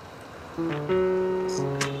money.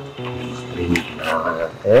 Baby,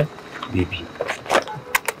 baby.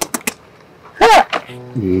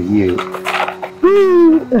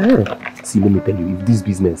 See, let me tell you, if this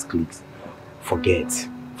business clicks, forget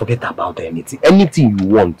about anything you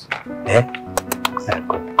want. Come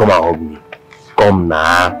and hug me. Come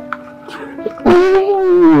now.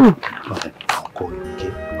 Okay, I'll call you,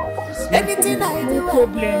 okay? I'll call you. Anything I do, you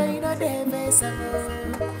know they face.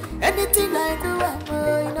 Anything I do,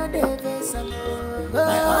 you know they face.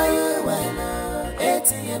 My oil well,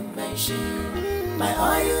 ATM machine. My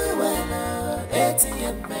oil well,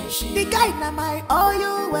 ATM machine. The guy na my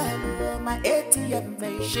oil well, my ATM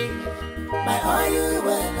machine. My oil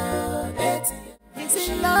well, ATM. He's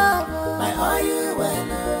in love, my oil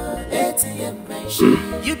well, ATM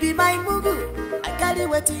machine. You be my mugu, I carry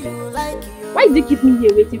what you like you. Why did you keep me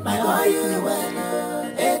here waiting for my you? oil well,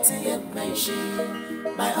 ATM machine.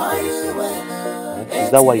 My oil well,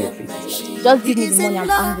 is that why you're facing? Just give me the money, I'm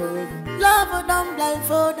angry already. Love them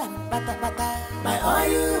blindfold and bata bata. My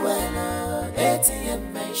oil well, ATM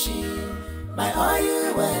machine. My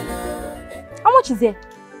oil well. How much is it?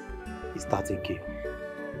 It's 30k.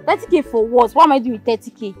 30k for what? What am I doing with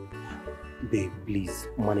 30k? Babe, please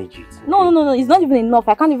manage it. Okay? No, it's not even enough.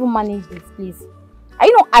 I can't even manage this, please. Are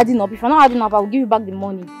you not adding up? If you're not adding up, I'll give you back the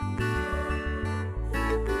money.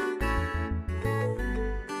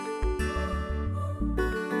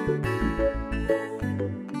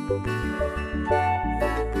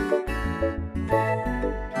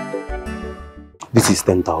 This is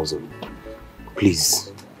 10,000.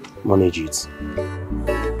 Please, manage it.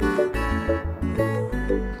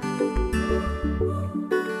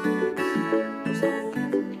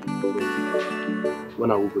 When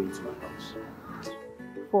are we going to my house?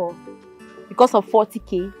 Because of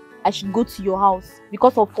 40k, I should go to your house.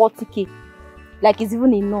 Because of 40k. Like it's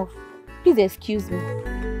even enough. Please excuse me.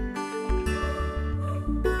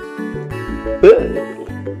 Can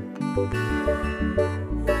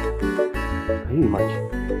you imagine?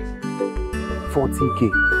 40k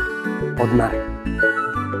ordinary.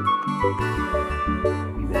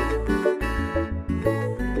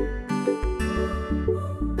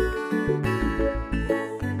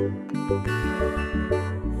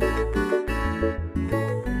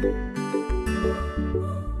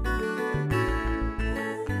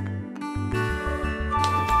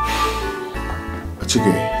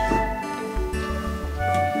 Chike.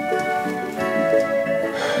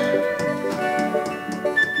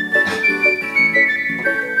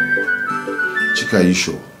 Chike, are you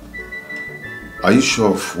sure? Are you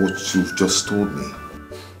sure of what you've just told me?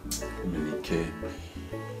 Emenike,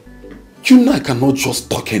 you know I cannot just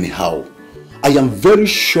talk anyhow. I am very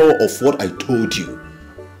sure of what I told you.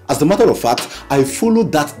 As a matter of fact, I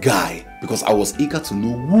followed that guy because I was eager to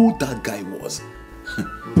know who that guy was.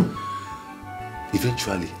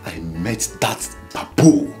 Eventually, I met that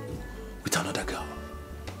babu with another girl.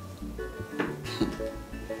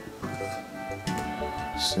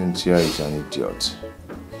 Cynthia is an idiot.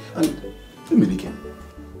 And, Emenike,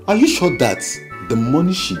 are you sure that the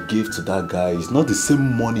money she gave to that guy is not the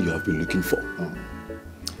same money you have been looking for?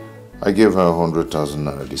 I gave her 100,000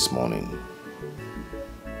 naira this morning.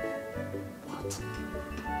 What?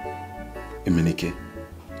 Emenike,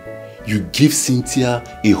 you give Cynthia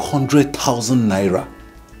 100,000 naira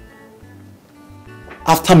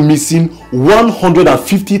after missing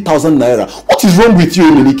 150,000 naira. What is wrong with you,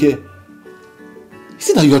 Emenike? Is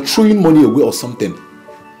it that you are throwing money away or something?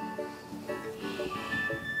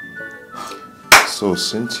 So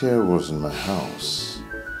Cynthia was in my house.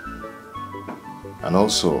 And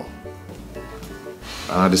also,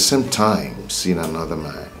 at the same time, seeing another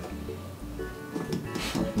man.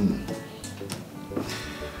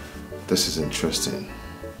 This is interesting.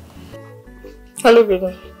 Hello,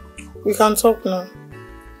 baby. We can talk now.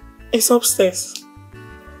 It's upstairs.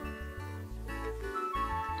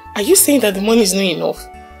 Are you saying that the money is not enough?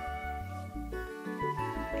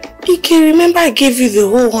 Ike, remember I gave you the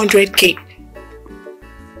whole 100k.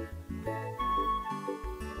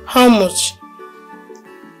 How much?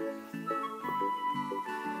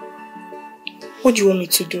 What do you want me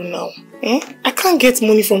to do now? I can't get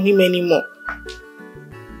money from him anymore.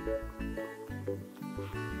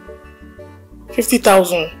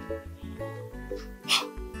 50,000.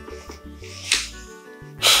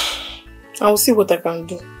 I will see what I can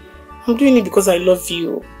do. I'm doing it because I love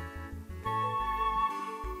you.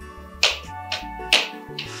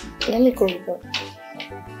 Let me call you back.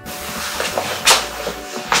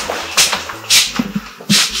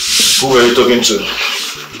 Who were you talking to?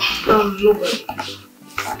 Nobody.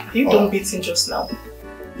 You done beating just now?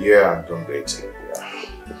 Yeah, I'm done dating. Yeah.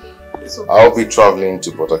 Okay. I'll be traveling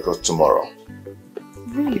to Port Harcourt tomorrow.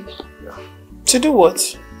 Really? Yeah. To do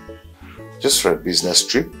what? Just for a business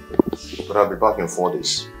trip, but I'll be back in 4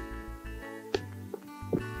 days.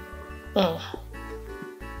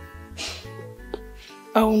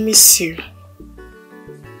 I will miss you.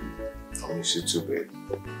 I'll miss you too, babe.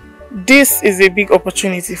 This is a big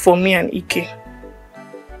opportunity for me and Ike.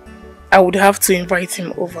 I would have to invite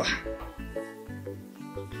him over.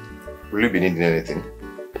 Will you be needing anything?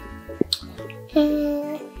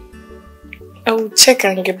 I will check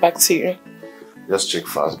and get back to you. Just check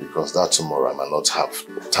fast because that tomorrow I might not have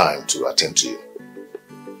time to attend to you.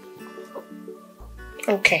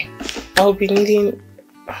 Okay. I will be needing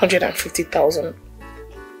 150,000.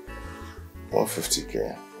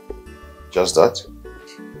 150k. Just that?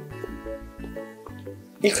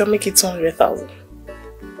 You can make it 200,000.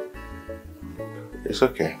 It's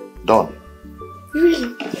okay. Done.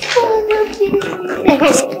 Really?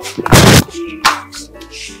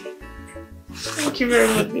 Thank you very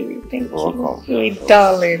much, baby. Thank you. Welcome. My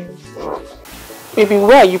darling. Baby,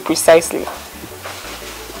 where are you precisely?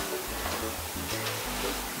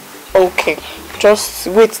 Okay. Just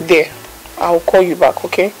wait there. I'll call you back,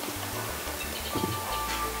 okay?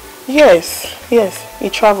 Yes, he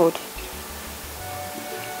traveled.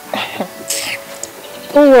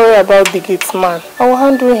 Don't worry about the GATEMAN. I will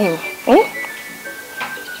handle him.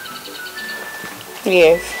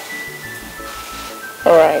 Yes.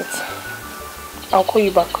 Alright. I'll call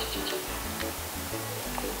you back.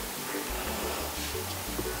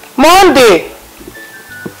 Monday!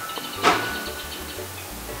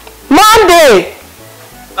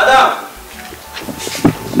 Adam!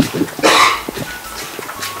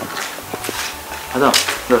 Adam,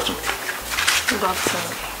 good afternoon. Good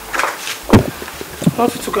afternoon. I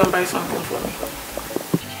want you to go and buy something for me.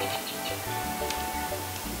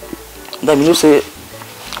 Adam, you know, say,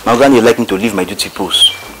 my granny like me to leave my duty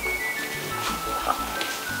post.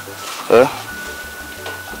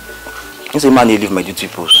 You say man, you leave my duty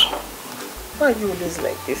post. Why are you always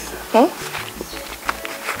like this? Huh?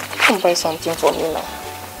 Come buy something for me now.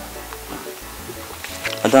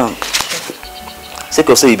 Madam, say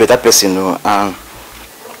you say you better person, no, and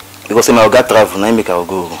because my oga travel, now make I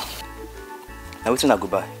go. Now what's I go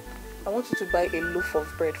buy? I want you to buy a loaf of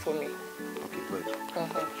bread for me. Okay, bread.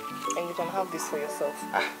 And you can have this for yourself.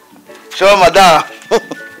 Sure, madam.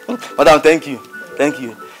 Madam, thank you. Thank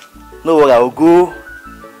you. No worry, I will go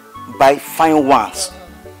buy fine ones.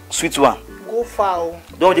 Sweet one. Go far.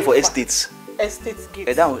 Don't wait for estates. Estates gate.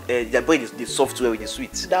 The bread is the software with the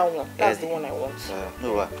sweet. That one. That's the one I want.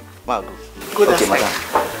 No worry. I'll go. Good. Okay, madam.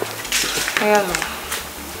 Yeah, no.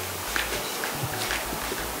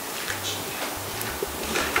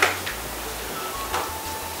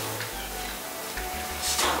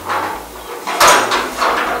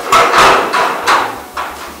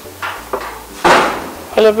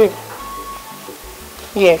 Hello, babe.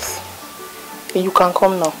 Yes. You can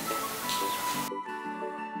come now.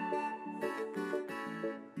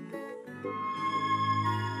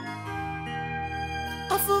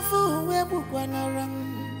 Afufu webu kwanaram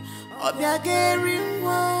obiageri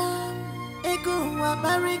nwa ego nwa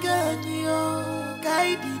bariga niyo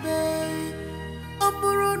kaidibe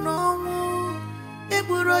oburu n'onwu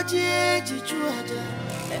egburu ji ejiju aja.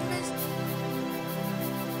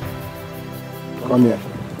 Come here.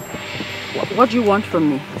 What do you want from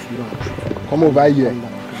me? Come over here.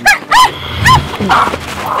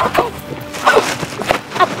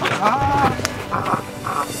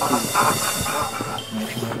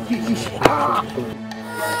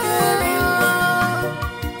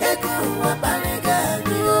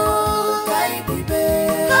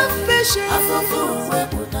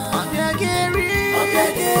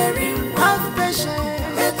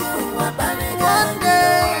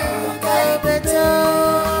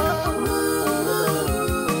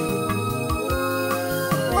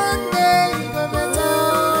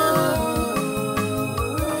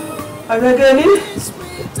 Abegeli?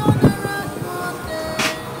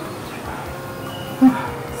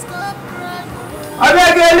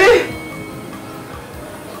 Abegeli?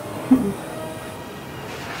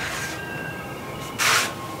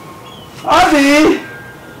 Abi?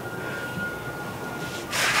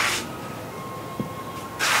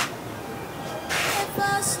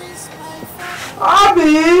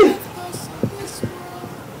 Abi?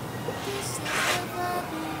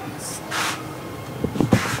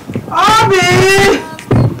 Abi!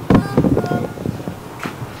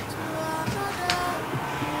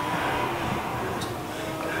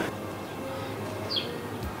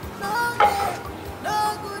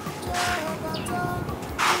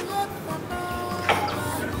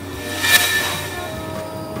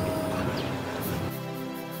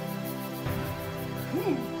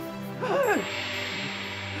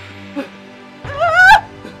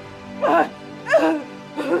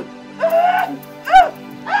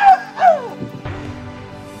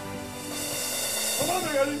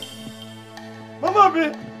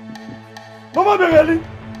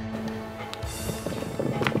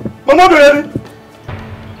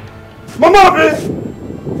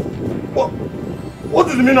 What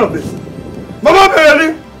is the meaning of this? Mama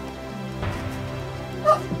Bereli!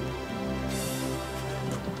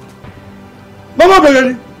 Mama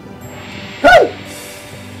Bereli! Hey!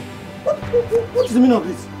 What is the meaning of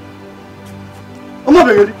this? Mama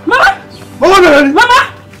Bereli! Mama! Mama Bereli! Mama!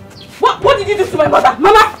 What did you do to my mother?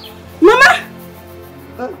 Mama! Mama!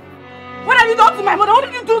 What have you done to my mother? What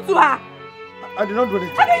did you do to her? I did not do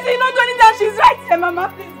anything. How can you say you not do anything? She's right here,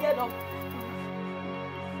 Mama. Please get up.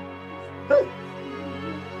 Hey!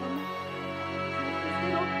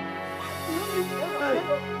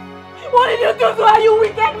 What did you do to her, you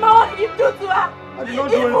wicked man? What did you do to her? I did not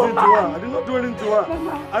do anything to her. I did not do anything to her.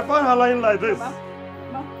 Mama. I found her lying like this.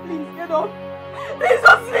 Mama, please get up. Please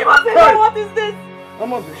don't sleep us alone. What is this?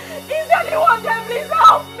 Mama, is anyone there? Please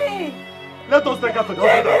help me. Let us take her to the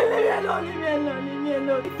hospital. Leave me alone, leave me alone, leave me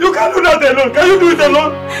alone. You can't do that alone. Can you do it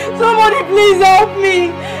alone? Somebody please help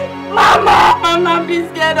me. Mama, Mama,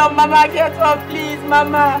 please get up. Mama, get up, please.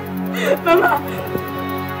 Mama, Mama.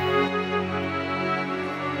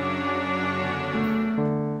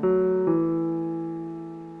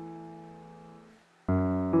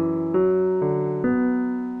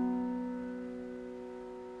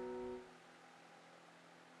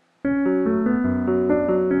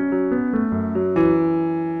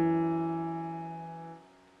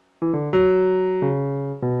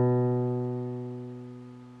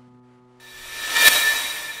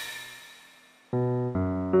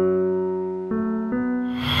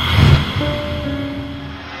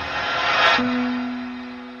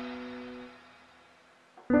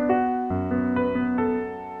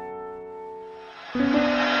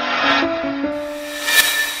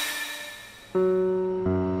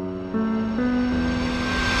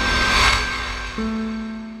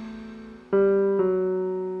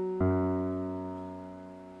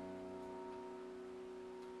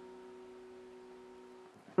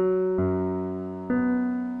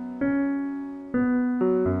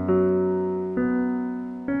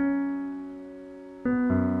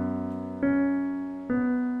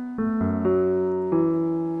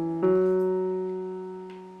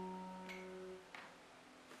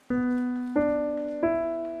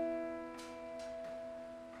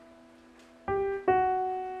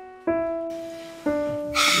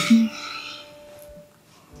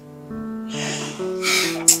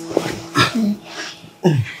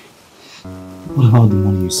 What about the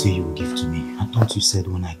money you say you will give to me? I thought you said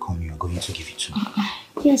when I come you are going to give it to me.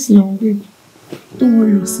 Yes, no, babe. Don't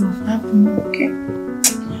worry yourself. I have money, okay?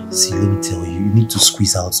 See, let me tell you, you need to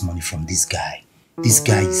squeeze out money from this guy. This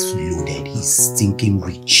guy is loaded. He's stinking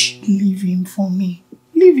rich. Leave him for me.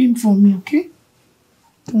 Leave him for me, okay?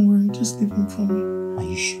 Don't worry, just leave him for me. Are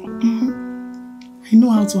you sure? I know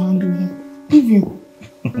how to handle him. Leave him.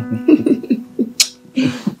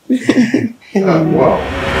 Wow.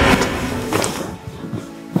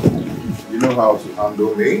 You know how to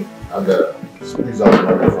handle me and squeeze out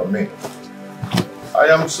money from me. I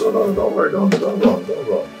am so, don't worry, don't run.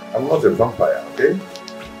 I'm not a vampire, okay?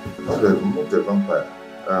 I'm not a vampire.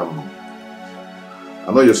 I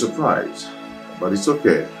know you're surprised, but it's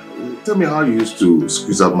okay. Tell me how you used to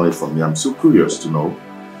squeeze out money from me. I'm so curious to know.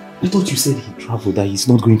 I thought you said he traveled, that he's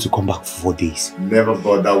not going to come back for 4 days. Never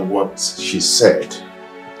bothered what she said.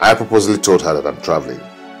 I purposely told her that I'm traveling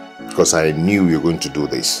because I knew you were going to do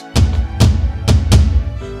this. I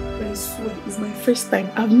swear, it's my first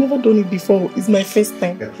time. I've never done it before. It's my first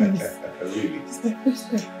time. Please. Really? It's my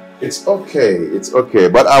first time. It's okay.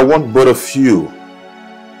 But I want both of you.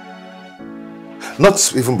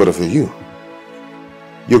 Not even both of you.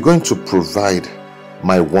 You're going to provide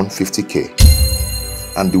my 150k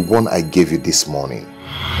and the one I gave you this morning.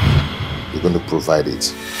 You're going to provide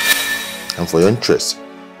it. And for your interest,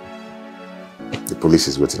 the police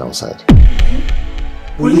is waiting outside.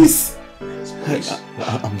 Police?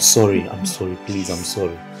 I'm sorry, please, I'm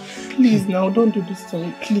sorry. Please now, don't do this to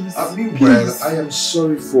me, please. Well, I am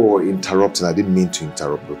sorry for interrupting. I didn't mean to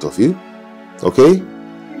interrupt both of you. Okay?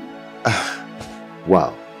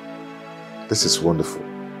 Wow. This is wonderful.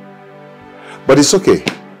 But it's okay.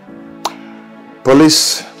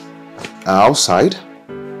 Police are outside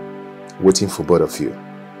waiting for both of you.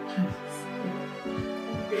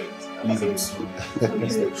 Please, I'm sorry.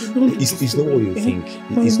 It's not what you think.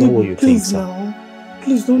 It's not what you think, sir. Now.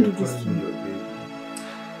 Please don't do this to me.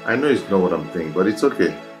 I know it's not what I'm thinking, but it's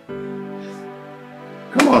okay.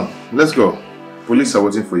 Come on, let's go. Police are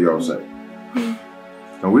waiting for you outside.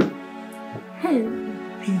 Can we?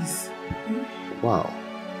 Please. Wow.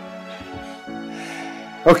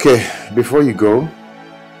 Okay, before you go,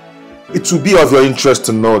 it will be of your interest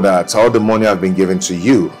to know that all the money I've been giving to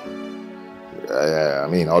you,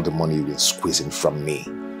 all the money you've been squeezing from me,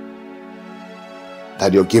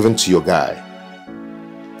 that you're giving to your guy,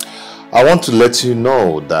 I want to let you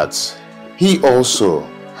know that he also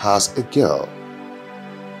has a girl.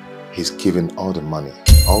 He's giving all the money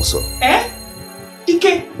also.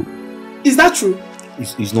 Ike, is that true?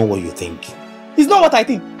 It's not what you think. It's not what I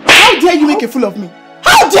think. How dare you make a fool of me?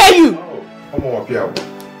 How dare you? Come on, Pia.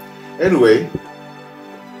 Anyway,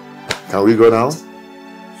 can we go now?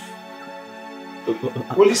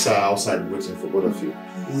 Police are outside waiting for both of you.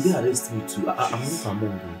 Will they arrest me too? I'm not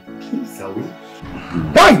among them. Please, can we?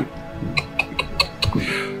 Why?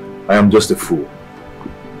 I am just a fool.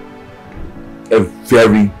 A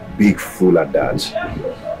very big fool at that.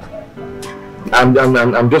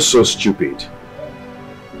 I'm just so stupid.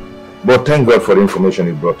 But thank God for the information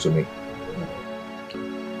you brought to me.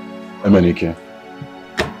 Emenike,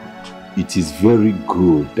 it is very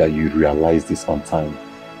good that you realize this on time.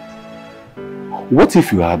 What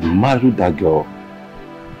if you had married that girl?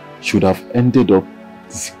 She would have ended up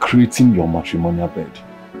desecrating your matrimonial bed.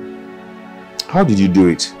 How did you do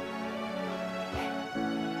it?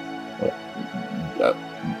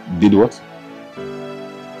 Did what?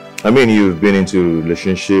 I mean, you've been into a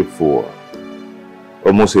relationship for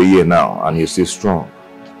almost a year now and you're still strong.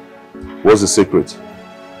 What's the secret?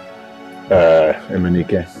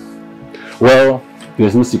 Emenike. Well,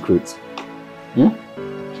 there's no secret.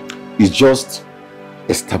 It's just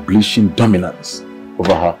establishing dominance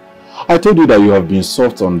over her. I told you that you have been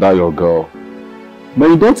soft on that your girl, but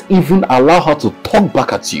you don't even allow her to talk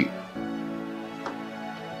back at you.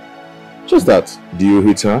 Just that. Do you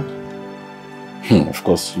hit her? Of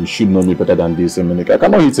course, you should know me better than this, Emenike. I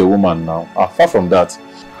cannot hit a woman now. Far from that.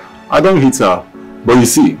 I don't hit her. But you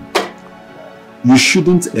see, you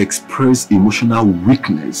shouldn't express emotional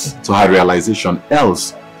weakness to her realization,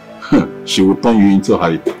 else she will turn you into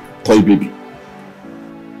her toy baby.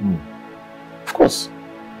 Of course.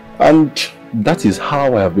 And that is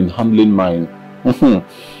how I have been handling mine.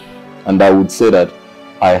 And I would say that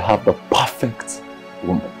I have the perfect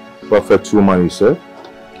woman. Perfect woman, you said?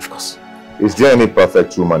 Of course. Is there any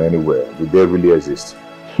perfect woman anywhere? Do they really exist?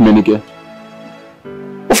 Emenike?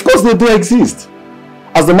 Of course they do exist.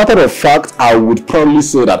 As a matter of fact, I would probably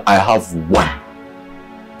say that I have one.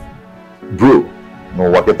 Bro, No,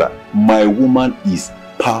 what get that? My woman is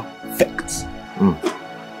perfect.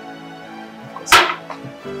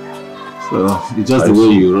 So it's just the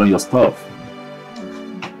way you run your stuff.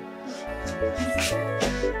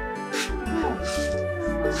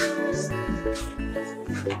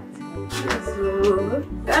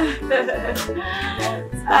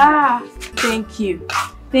 Thank you.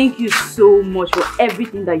 Thank you so much for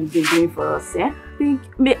everything that you've been doing for us.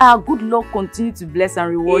 May our good Lord continue to bless and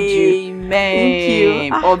reward you.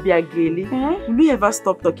 Amen. Thank you. Obiageli, will you ever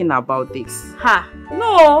stop talking about this?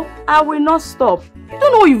 No, I will not stop. You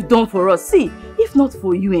don't know what you've done for us. See, if not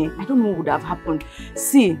for you, I don't know what would have happened.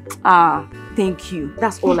 See, thank you.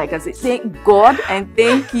 That's all I can say. Thank God and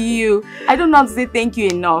thank you. I don't know how to say thank you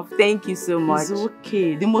enough. Thank you so much. It's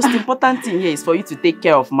okay. The most important thing here is for you to take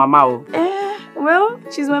care of Mama. Well,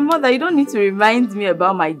 she's my mother. You don't need to remind me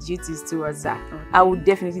about my duties towards her. I will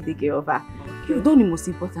definitely take care of her. You've done the most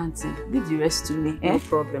important thing. Leave the rest to me. No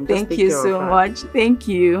problem. Thank you so much. Thank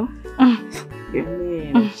you.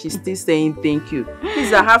 She's still saying thank you.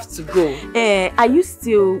 Please, I have to go. Are you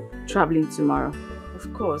still traveling tomorrow?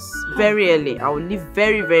 Of course. Very early. I will leave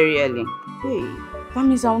very, very early. Hey, that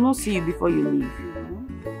means I will not see you before you leave.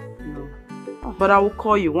 But I will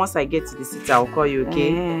call you once I get to the city. I will call you,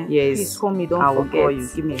 okay? Yes. Please call me, don't forget. I will forget. call you.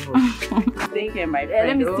 Give me a hug. Take care, my friend.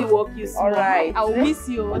 Let me still walk you small. Alright. I will miss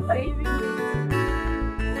you. Thank you.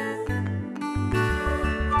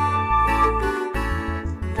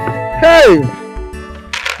 Hey!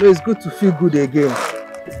 It's good to feel good again.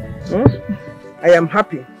 I am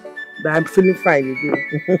happy that I'm feeling fine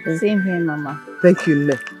again. Same here, Mama. Thank you,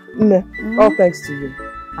 Nne. All thanks to you.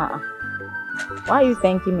 Why are you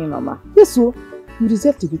thanking me, Mama? Yes, so you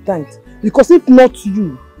deserve to be thanked. Because if not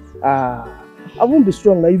you, I won't be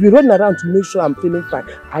strong now. You've been running around to make sure I'm feeling fine.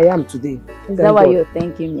 I am today. Is that why you're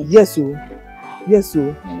thanking me? Yes, so. Yes,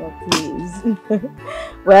 so. Mama, please.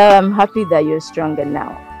 Well, I'm happy that you're stronger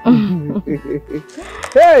now.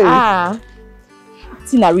 Hey!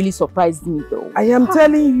 Tina really surprised me though. I am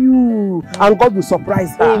telling you, and God will surprise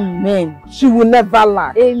her. Amen. She will never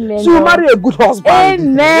lack. Amen. She will marry a good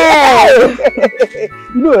husband. Amen.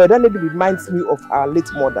 You know, that lady reminds me of our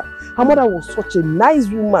late mother. Her mother was such a nice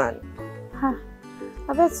woman.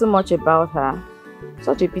 I've heard so much about her.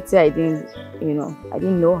 Such a pity I didn't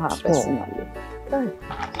know her personally.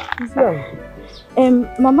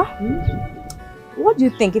 Mama, what do you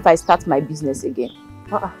think if I start my business again?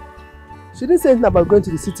 She didn't say anything about going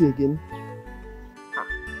to the city again.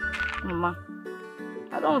 Mama,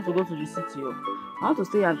 I don't want to go to the city. I want to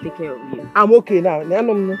stay and take care of you. I'm okay now.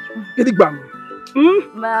 Get it back.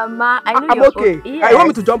 Mama, I know I'm you're okay. Yes. You want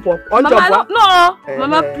me to jump up? No,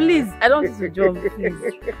 Mama, please. I don't want you to jump,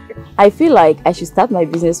 please. I feel like I should start my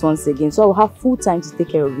business once again, so I will have full time to take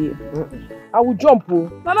care of you. I will jump,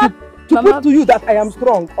 Mama. To prove to you that I am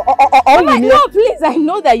strong. Mama, no, please. I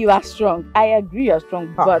know that you are strong. I agree you are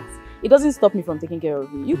strong, but it doesn't stop me from taking care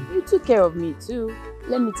of you. You took care of me too.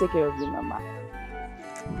 Let me take care of you, Mama.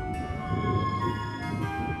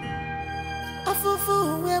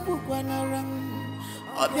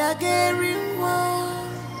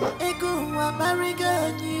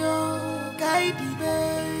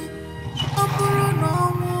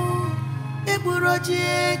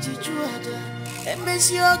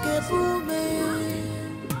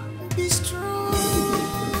 Be strong.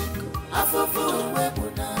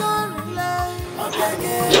 Don't rely on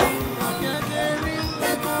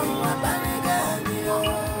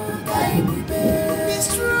be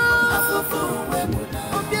strong.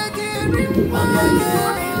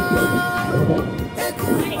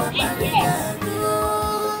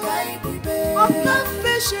 Have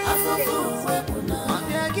patience.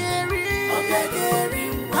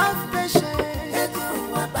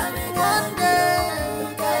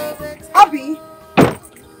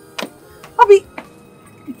 Abby,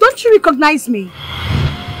 don't you recognize me?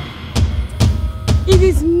 It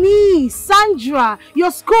is me, Sandra,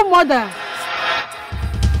 your school mother.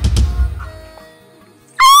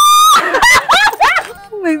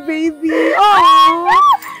 My baby. Oh.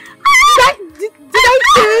 Did I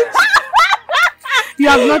change? You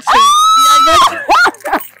have not changed.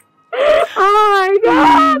 Oh my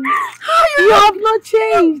God. You have not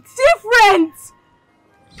changed. Different.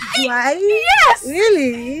 Why? Yes.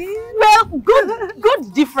 Really? Well,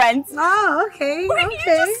 good different. Oh, okay. You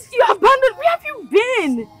abandoned. Where have you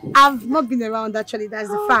been? I've not been around actually, that's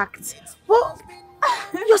the fact. Well,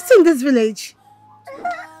 you're still in this village.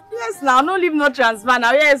 Yes, now no leave, no transfer.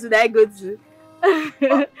 Now where else would I go to?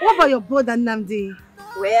 What about your brother Namdi?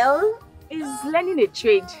 Well, he's learning a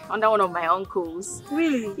trade under one of my uncles.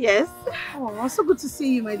 Really? Yes. Oh, so good to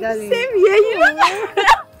see you, my darling. Same here, you know.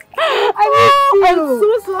 I miss you.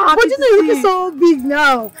 I'm so happy. But you know you're looking so big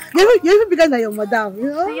now. You're even bigger than your madam, you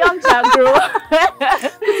know? The young girl.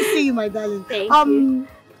 Good to see you, my darling. Thank you.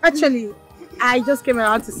 Actually, I just came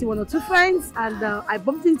around to see 1 or 2 friends and I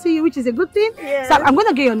bumped into you, which is a good thing. Yeah. So I'm going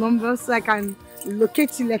to get your number so I can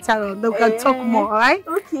locate you later on. Then we can talk more, alright?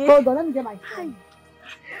 Okay. Hold on, let me get my phone.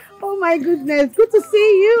 Oh my goodness, good to see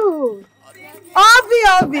you.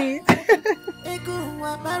 Obi.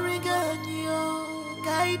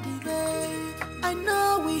 I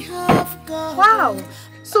know we have gone. Wow.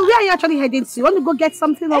 So where are you actually heading to? You want to go get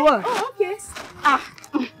something or what? Oh, okay.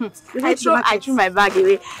 I threw my bag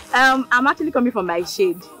away. I'm actually coming from my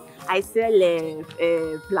shade. I sell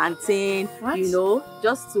plantain, what? You know,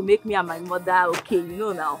 just to make me and my mother okay, you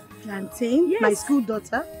know now. Plantain? Yes. My school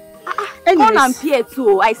daughter? Corn and pear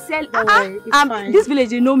too. I sell. Fine. This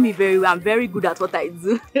village, you know me very well. I'm very good at what I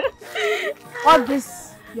do. All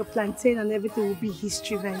this, your plantain and everything will be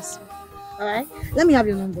history very soon. Alright? Let me have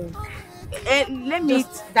your number. Let me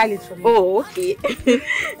just dial it for me. Oh, okay.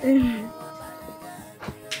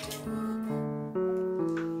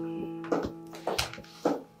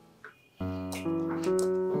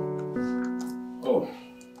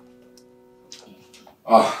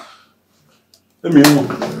 Let me know.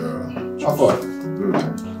 How far? Good.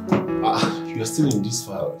 You're still in these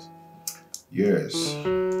files? Yes.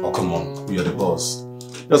 Oh, come on. You're the boss.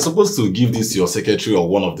 You're supposed to give this to your secretary or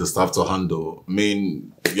one of the staff to handle. I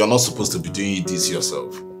mean, you're not supposed to be doing this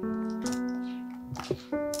yourself.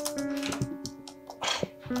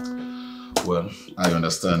 Well, I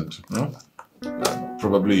understand.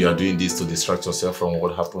 Probably you are doing this to distract yourself from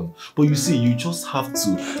what happened. But you see, you just have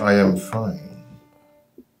to... I am fine.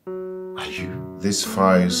 Are you? These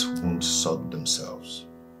files won't sort themselves.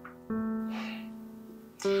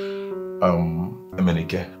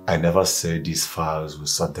 Emenike, I never said these files will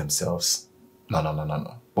sort themselves. No.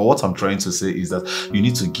 But what I'm trying to say is that you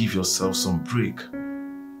need to give yourself some break.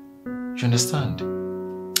 You understand?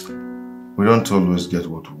 We don't always get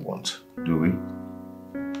what we want, do we?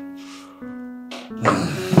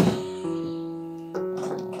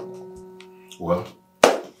 Well,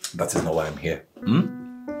 that is not why I'm here.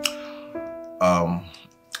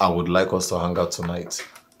 I would like us to hang out tonight.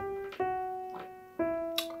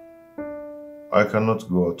 I cannot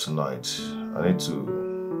go out tonight. I need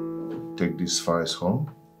to take these files home.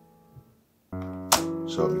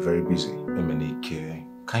 So I'll be very busy. Emenike,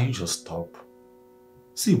 can you just stop?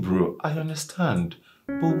 See, bro, I understand.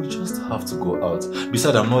 But we just have to go out.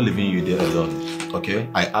 Besides, I'm not leaving you there alone, okay?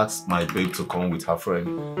 I asked my babe to come with her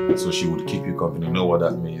friend so she would keep you company. You know what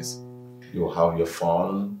that means? You'll have your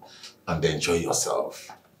fun and enjoy yourself.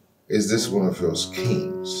 Is this one of your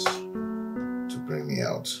schemes to bring me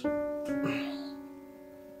out?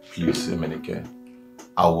 Please, Emenike,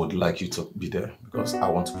 I would like you to be there because I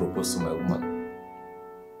want to propose to my woman.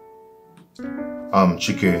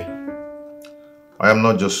 Chike, I am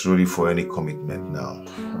not just ready for any commitment now.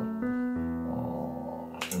 Oh,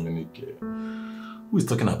 Emenike, who is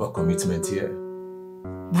talking about commitment here?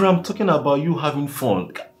 Bro, I'm talking about you having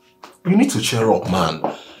fun. You need to cheer up, man.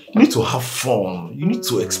 You need to have fun. You need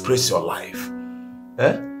to express your life.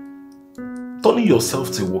 Turning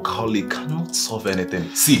yourself to a workaholic cannot solve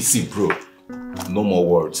anything. See, bro. No more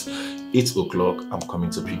words. 8 o'clock, I'm coming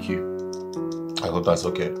to pick you. I hope that's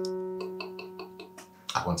okay.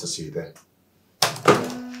 I want to see you there.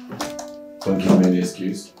 Don't give me any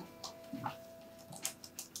excuse.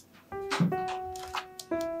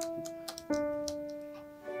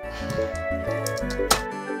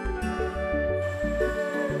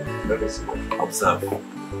 Let me see. Observe.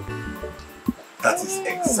 That is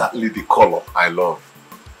exactly the color I love.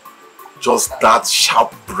 Just that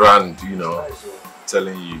sharp brand, you know.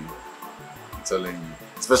 Telling you.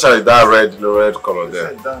 Especially that red color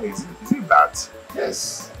there. Is it bat?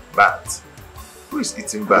 Yes. Bat. Who is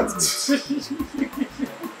eating bat meat?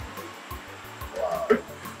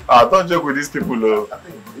 Wow. Don't joke with these people, though.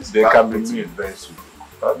 They can be mean. Very sweet.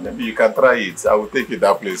 Maybe you can try it. I will take you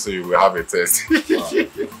that place so you will have a taste. Wow.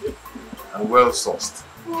 And well sauced.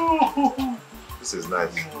 This is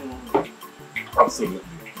nice. Absolutely.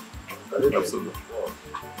 Absolutely.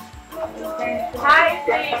 Hi,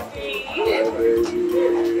 baby. Hi,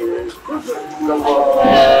 baby. Come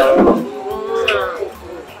on.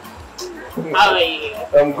 How are you?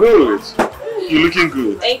 I'm good. You're looking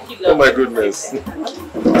good. Thank you, Oh love. my goodness.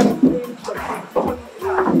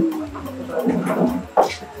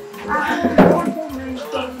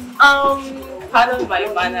 Pardon my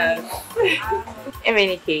manners.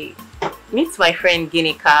 Emenike, meet my friend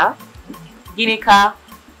Ginika. Ginika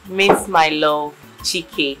means my love,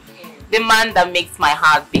 Chike. The man that makes my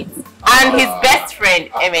heart beat. And his best friend,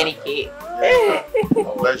 MNK.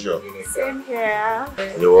 Pleasure. Same here.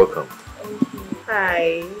 You're welcome.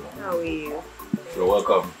 Hi, how are you? You're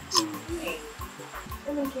welcome. Hey.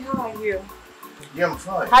 MNK, how are you? Yeah, I'm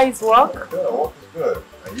fine. How is work? Yeah, work is good.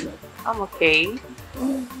 And you? I'm okay.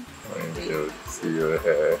 Thank you. See you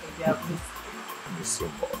here. Yeah, Miss so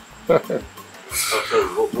much. Sorry,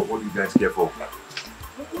 what do you guys care for?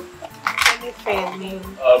 anything.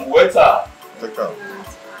 Waiter. Take out.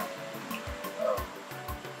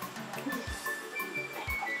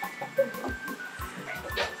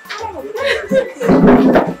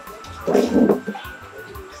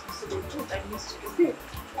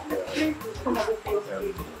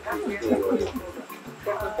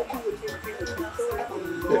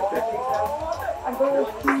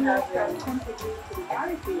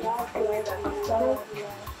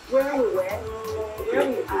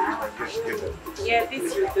 Yeah,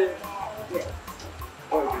 this will do.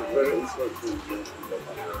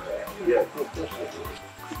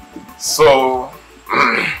 So,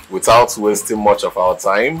 without wasting much of our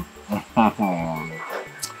time, I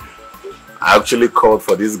actually called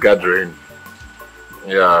for this gathering.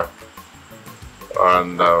 Yeah.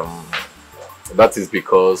 And that is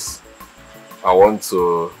because I want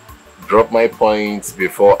to drop my points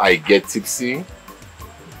before I get tipsy,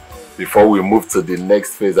 before we move to the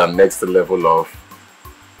next phase and next level of,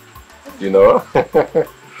 you know.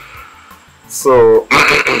 So,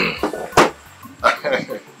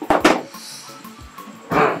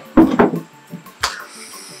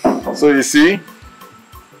 so you see,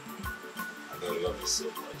 I love you so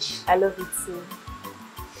much. I love it too.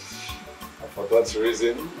 And for that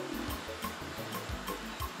reason,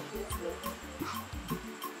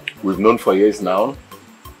 we've known for years now.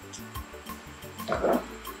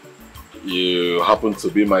 You happen to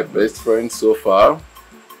be my best friend so far.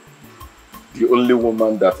 The only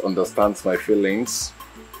woman that understands my feelings,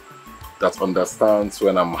 that understands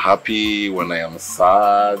when I'm happy, when I am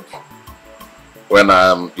sad, when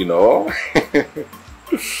I'm, you know.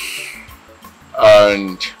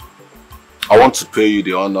 And I want to pay you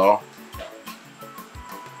the honor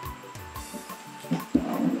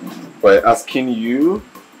by asking you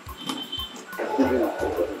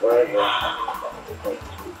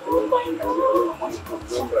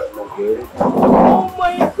Oh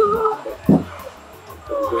my god!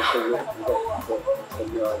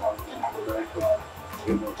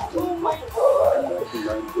 Oh my god!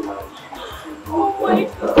 Oh my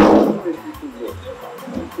god!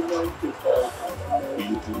 Will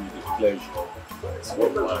you do me the pleasure? It's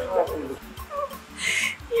one mine.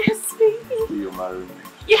 Yes, baby. Will you marry me?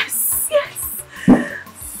 Yes, yes.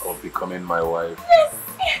 Of becoming my wife? Yes,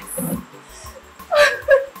 yes.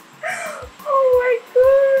 Oh my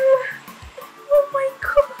god. Oh my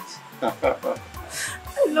god.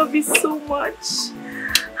 I love you so much.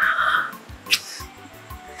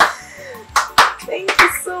 Thank you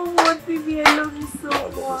so much, baby. I love you so much.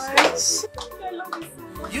 I love you so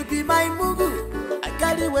much. You be my mugu. I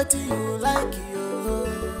got it what you like you.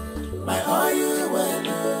 My all you well,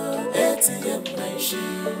 ATM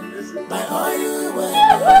machine. My all you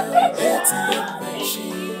well, ATM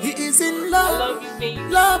machine. He is in love. I love you, baby.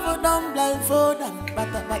 Love don't blindfold and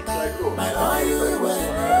bata bata. My all you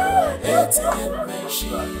well, ATM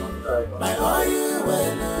machine. My all you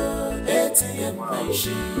well, ATM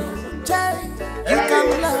machine. Child, you can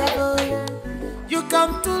love. You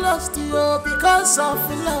come to lost you because of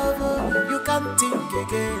love. You can't think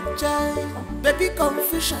again, child. Baby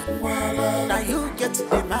confusion. Now you get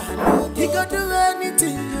the man. He can do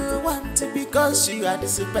anything you want because you are the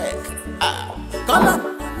spec. Call up,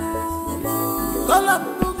 call up,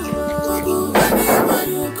 anywhere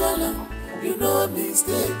you call up, you know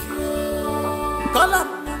mistake. Call up,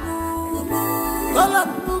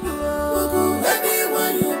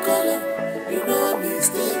 anywhere you call up, you know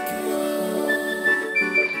mistake.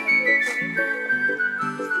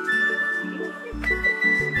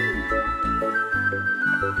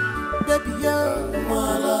 Baby,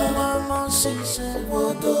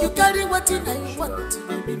 you carry what you want,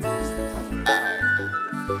 baby.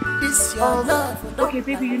 This your love. Okay,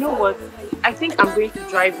 baby, you know what? I think I'm going to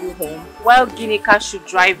drive you home, while Ginika should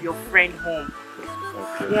drive your friend home.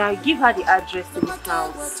 Okay. Yeah, give her the address to this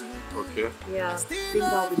house. Okay. Yeah, I think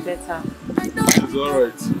that'll be better. It's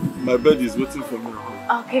alright. My bed is waiting for me.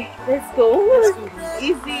 Okay, let's go.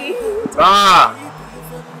 Easy. Ah!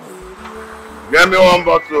 Get me one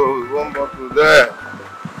bottle there.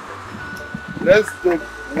 Let's take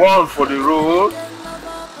one for the road.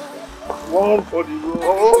 One for the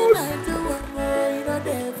road.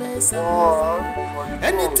 face.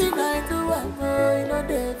 Anything I do, I know you know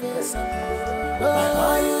the face. My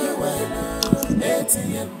oil well,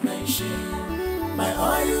 ATM machine. My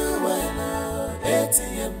oil well,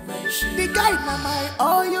 ATM machine. The guy na my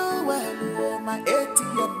oil well, my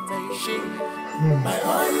ATM machine. My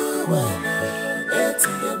oil well,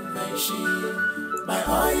 ATM machine. My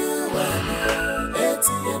oil well,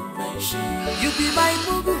 ATM machine. You be my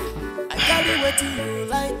mugu, I carry what you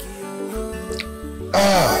like you.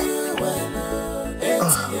 Oil well,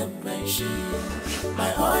 ATM machine. My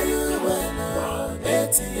oil well,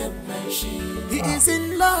 ATM machine. He is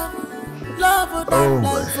in love, love. Oh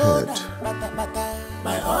my head.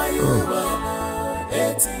 My oil well,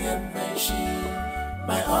 ATM machine.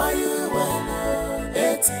 My oil well,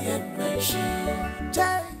 ATM machine.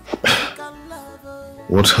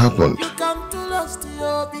 What happened? You come to lost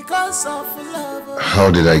you because of love. How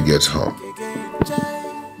did I get home?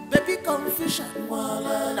 Baby confusion.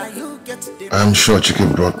 Now you get the I'm sure Chiki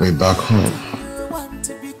brought me back home. you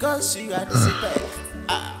want because you are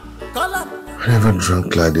I never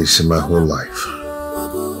drank like this in my whole life.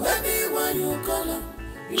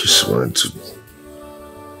 Just wanted to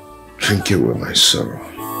drink it with my sorrow.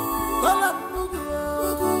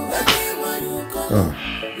 Oh,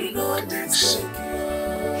 thanks.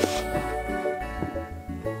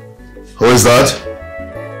 Who is that?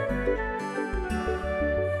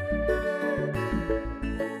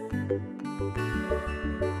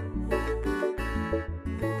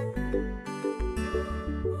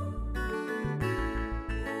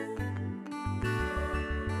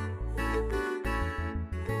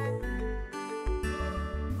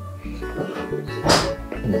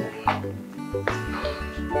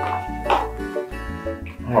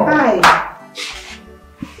 Hi.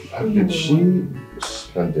 Did she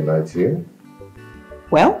spend the night here?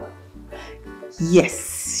 Well,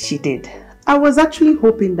 yes, she did. I was actually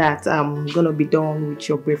hoping that I'm gonna be done with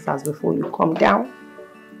your breakfast before you come down.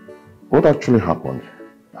 What actually happened?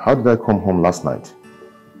 How did I come home last night?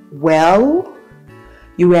 Well,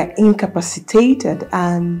 you were incapacitated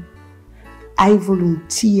and I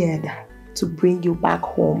volunteered to bring you back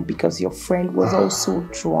home because your friend was also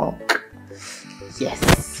drunk.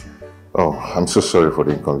 Yes. Oh, I'm so sorry for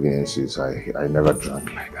the inconveniences. I never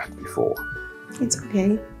drank like that before. It's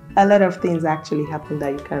okay. A lot of things actually happened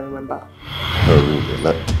that you can't remember. Oh,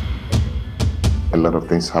 really? A lot of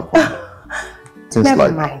things happened. Things Never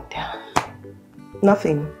like... mind.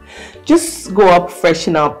 Nothing. Just go up,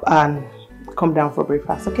 freshen up, and come down for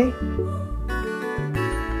breakfast, okay?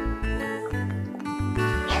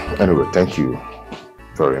 Anyway, thank you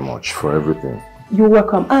very much for everything. You're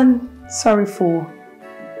welcome. And sorry for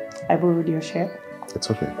I borrowed your shirt.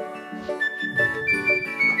 It's okay.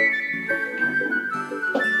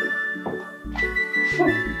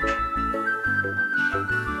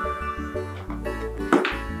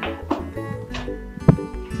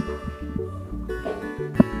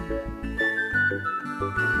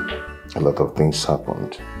 A lot of things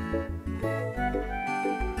happened.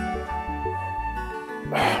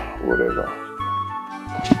 Whatever.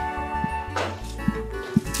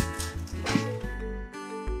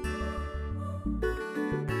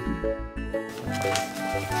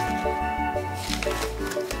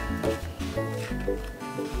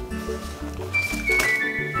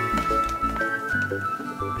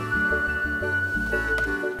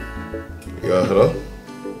 Yeah, hello?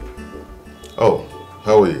 Oh,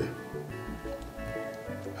 how are you?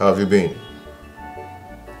 How have you been?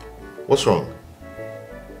 What's wrong?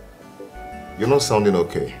 You're not sounding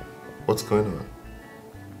okay. What's going on?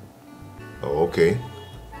 Oh, okay.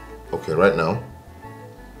 Okay, right now?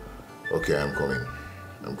 Okay, I'm coming.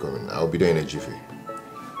 I'm coming. I'll be there in a jiffy.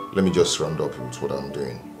 Let me just round up with what I'm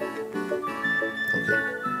doing. Okay.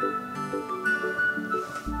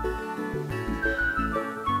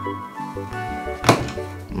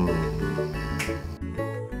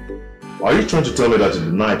 Are you trying to tell me that in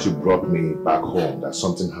the night you brought me back home that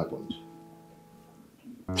something happened?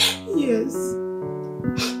 Yes.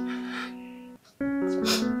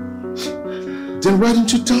 Then why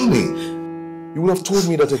didn't you tell me? You would have told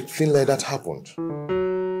me that a thing like that happened. Huh?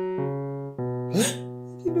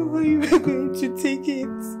 You know how you were going to take it.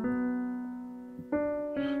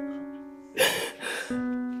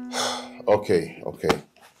 Okay, okay.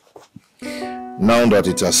 Now that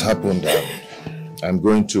it has happened, I'm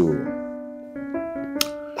going to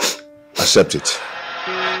accept it.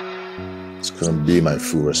 It's going to be my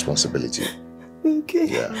full responsibility. Okay.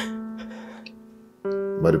 Yeah.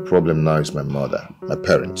 But the problem now is my mother, my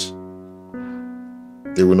parents.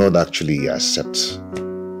 They will not actually accept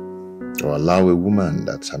or allow a woman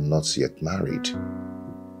that I'm not yet married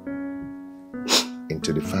into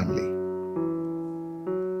into the family.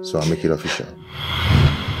 So I'll make it official.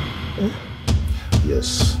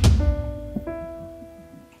 Yes.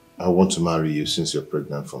 I want to marry you since you're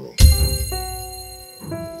pregnant for me.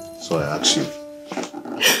 So I ask you,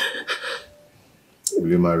 will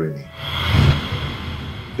you marry me?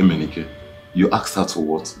 Emenike, you asked her to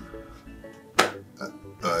what?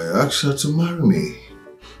 I asked her to marry me.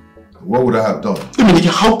 What would I have done? Emenike,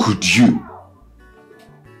 how could you?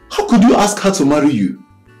 How could you ask her to marry you?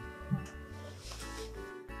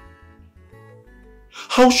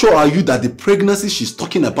 How sure are you that the pregnancy she's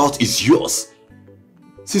talking about is yours?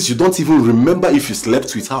 Since you don't even remember if you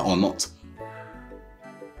slept with her or not.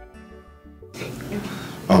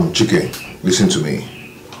 Chike, listen to me.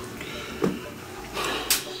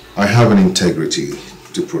 I have an integrity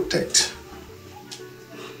to protect.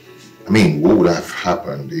 I mean, what would have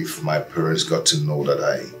happened if my parents got to know that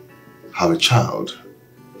I have a child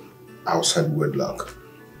outside wedlock?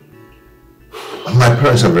 And my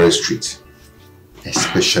parents are very strict,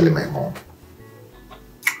 especially my mom.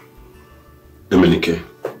 Emenike,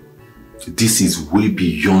 this is way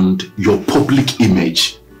beyond your public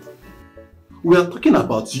image. We are talking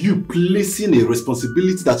about you placing a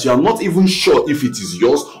responsibility that you are not even sure if it is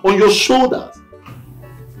yours on your shoulders.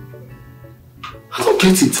 I don't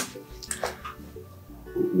get it.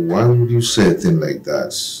 Why would you say a thing like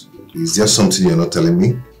that? Is there something you're not telling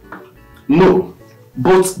me? No,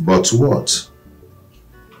 but... But what?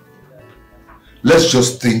 Let's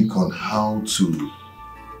just think on how to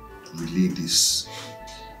relay this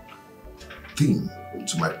thing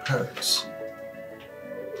to my parents.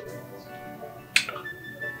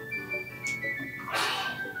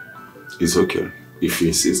 It's okay, if you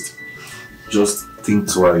insist. Just think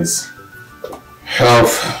twice.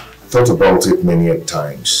 I've thought about it many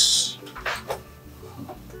times.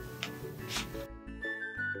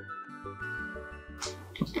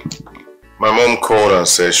 My mom called and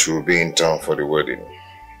said she will be in town for the wedding.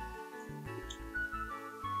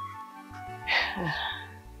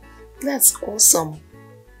 That's awesome.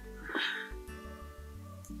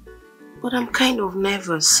 But I'm kind of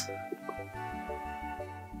nervous.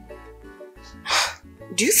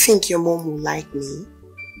 Do you think your mom will like me?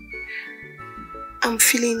 I'm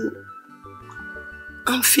feeling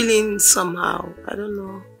somehow. I don't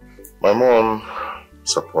know. My mom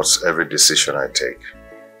supports every decision I take.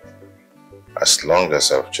 As long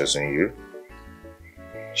as I've chosen you,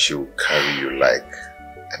 she will carry you like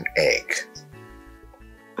an egg.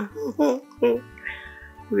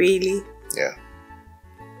 Really? Yeah.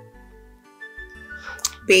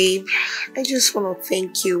 Babe, I just want to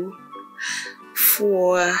thank you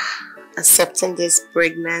for accepting this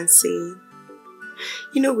pregnancy.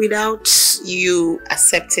 You know, without you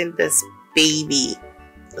accepting this baby,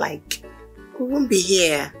 like, we won't be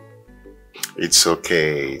here. It's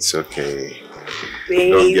okay, it's okay.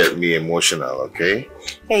 Babe. Don't get me emotional, okay?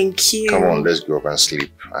 Thank you. Come on, let's go up and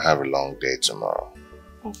sleep. I have a long day tomorrow.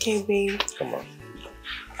 Okay, babe. Come on.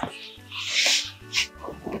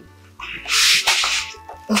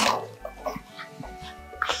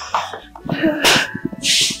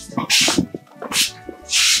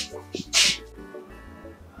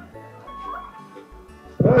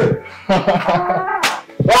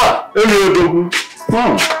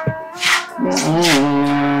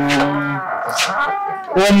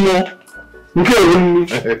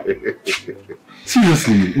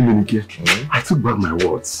 Seriously, Emenike, I took back my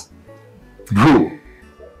words. Bro,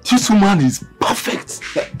 this woman is perfect.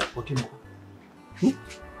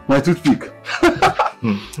 My toothpick.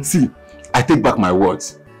 See, I take back my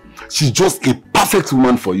words. She's just a perfect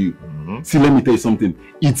woman for you. See, let me tell you something.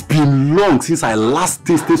 It's been long since I last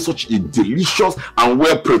tasted such a delicious and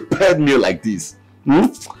well-prepared meal like this.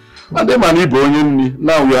 And then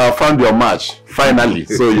now we have found your match, finally.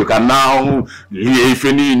 So you can now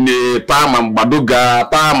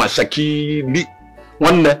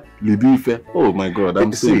oh my God,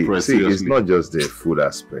 I'm so impressed. See, it's not just the food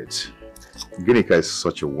aspect. Ginika is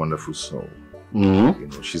such a wonderful soul. You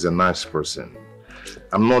know, she's a nice person.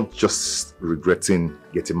 I'm not just regretting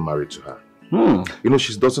getting married to her. You know,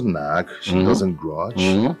 she doesn't nag, she doesn't grudge.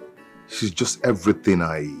 She's just everything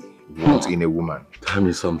I want in a woman. Tell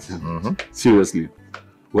me something. Seriously.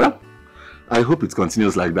 Well, I hope it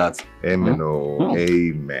continues like that. Amen.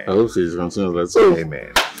 Amen. I hope it continues like that. So,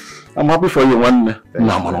 amen. I'm happy for you.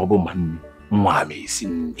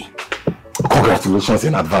 Congratulations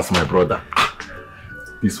in advance, my brother.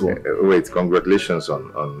 This one. Wait, congratulations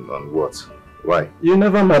on what? Why? You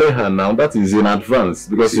never marry her now. That is in advance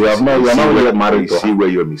because you are not yet married to her. See where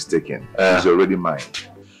you're mistaken. She's already mine.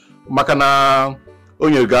 Makana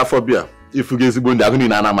onye ga afobia. If you get Sibundi, I'm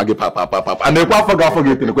going to papa. And then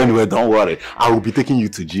forget anyway, don't worry. I will be taking you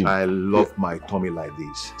to gym. I love my tummy like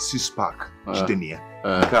this. 6-pack.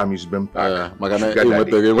 Come is Ben Pack.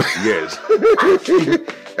 Yes.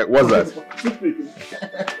 What's that?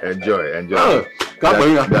 Enjoy.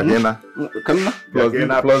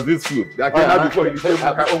 Plus this food. Before you say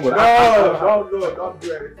no, don't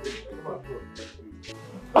do anything.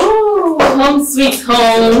 Oh, home sweet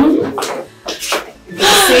home.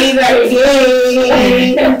 Say that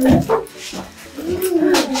again.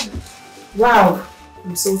 Wow,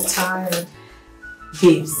 I'm so tired.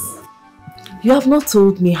 Babes, you have not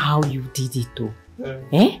told me how you did it though.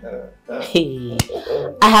 Hey,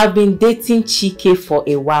 I have been dating Chike for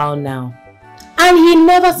a while now. And he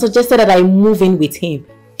never suggested that I move in with him,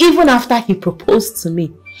 even after he proposed to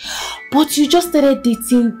me. But you just started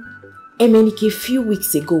dating Emenike a few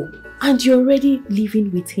weeks ago, and you're already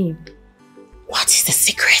living with him. What is the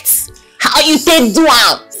secret? How you take do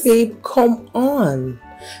out? Babe, come on.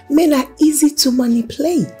 Men are easy to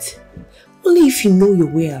manipulate. Only if you know your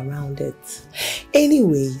way around it.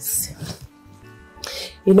 Anyways,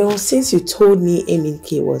 you know, since you told me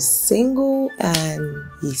Emenike was single and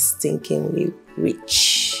he's stinkingly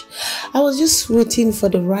rich, I was just waiting for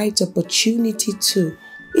the right opportunity to,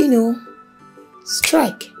 you know,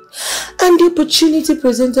 strike. And the opportunity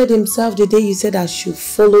presented himself the day you said I should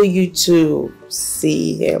follow you to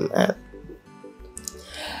see him.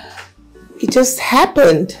 It just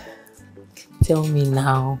happened. Tell me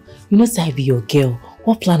now. You know, say I be your girl.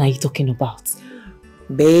 What plan are you talking about?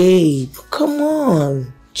 Babe, come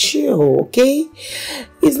on. Chill, okay?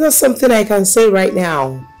 It's not something I can say right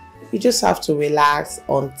now. You just have to relax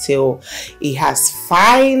until it has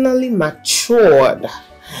finally matured.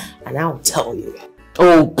 And I'll tell you.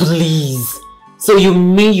 Oh, please. So you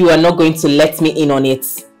mean you are not going to let me in on it?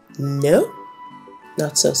 No,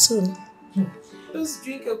 not so soon. Just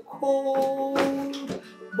drink a cold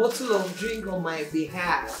bottle of drink on my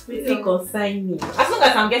behalf. Please consign me. As long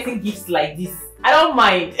as I'm getting gifts like this, I don't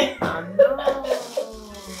mind. I know.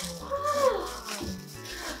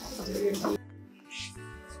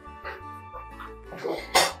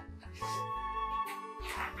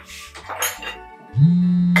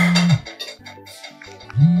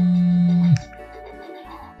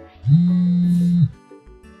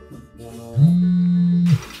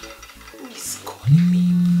 He's calling me.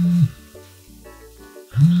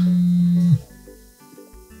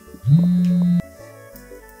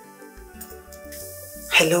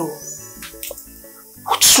 Hello.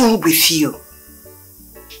 What's wrong with you?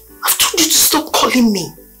 I've told you to stop calling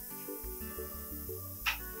me.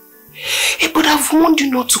 Hey, but I've warned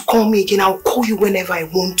you not to call me again. I'll call you whenever I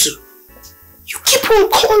want to. You keep on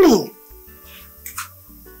calling.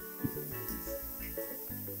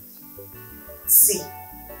 See,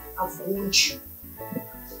 I've warned you.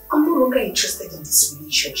 I'm no longer interested in this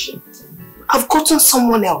relationship. I've gotten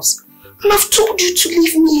someone else. And I've told you to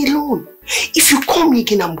leave me alone. If you call me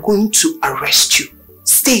again, I'm going to arrest you.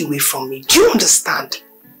 Stay away from me. Do you understand?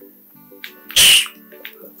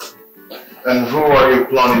 And who are you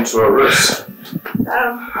planning to arrest?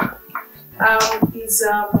 He's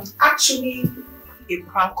actually a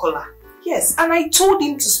prank caller. Yes, and I told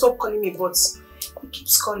him to stop calling me, but he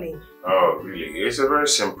keeps calling. Oh, really? It's a very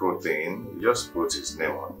simple thing. You just put his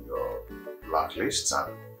name on your blacklist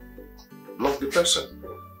and block the person.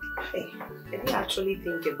 Hey, I didn't actually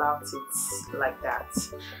think about it like that.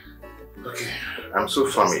 Okay, I'm so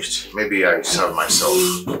famished. Maybe I serve myself.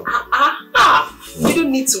 You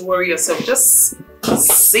don't need to worry yourself. Just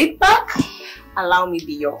sit back. Allow me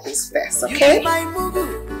be your host first, okay? You my mugu,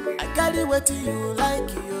 I got it what you like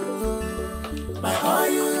you. My all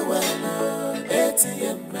you well,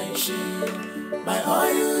 ATM machine. My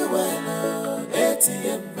all you well,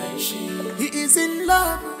 ATM machine. He is in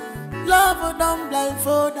love. Love don't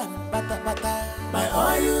blindfold and bata. My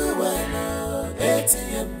all you well,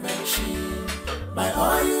 ATM machine. My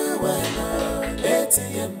all you well,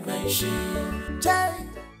 ATM machine. Jay.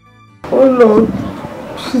 Oh Lord,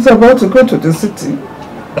 she's about to go to the city.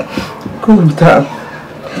 Go with her.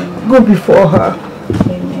 Go before her.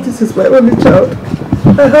 Amen. This is my only child.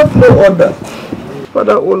 I have no other.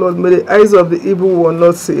 Father, oh Lord, may the eyes of the evil one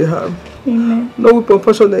not see her. Amen. No weapon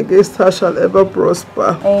fashioned against her shall ever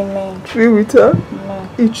prosper. Amen. Be with her. Amen.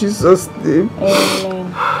 In Jesus' name.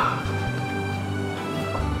 Amen.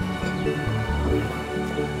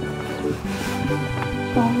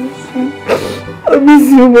 I miss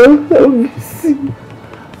you, Mom. I miss you.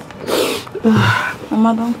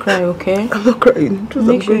 Mama, don't cry, okay? I'm not crying. Just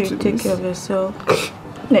Make sure you take care of yourself.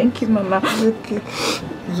 Thank you, Mama. It's okay.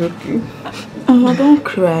 It's okay. Mama, don't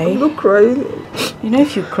cry. I'm not crying. You know,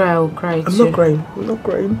 if you cry, I'll cry too. I'm not crying. I'm not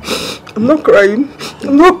crying. I'm not crying.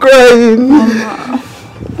 I'm not crying. Mama.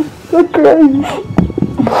 I'm not crying.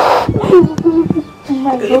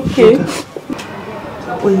 Mama, it's okay.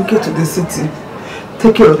 When you get to the city,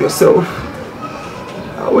 take care of yourself.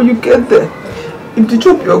 When you get there, if the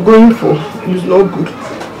job you're going for is not good,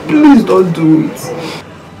 please don't do it.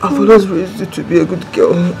 I've always raised you to be a good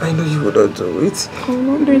girl. I know you wouldn't do it. I will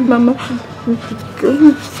not do it, Mama. Good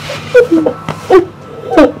girl.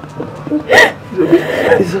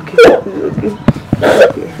 It's okay. It's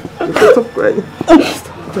okay. Stop crying.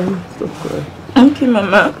 Stop crying. Stop crying. Okay,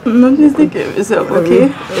 Mama. Mama, please take care of yourself, okay?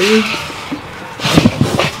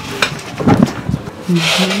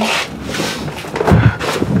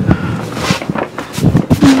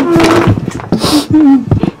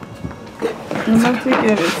 Mama, take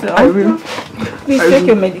care of yourself. I will. Please take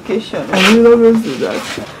your medication. I will always do that.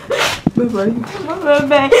 Bye-bye.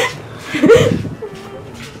 Bye-bye.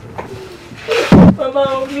 Mama,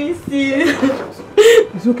 I'll miss you.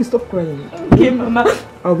 It's okay, stop crying. Okay, Mama.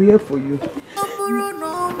 I'll be here for you.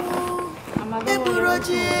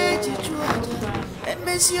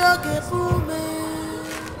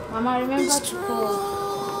 Mama, remember to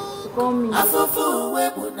call me.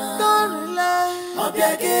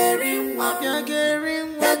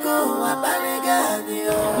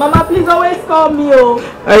 Mama, please always call me, oh.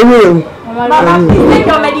 I will. Mama, please take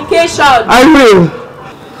your medication. I will.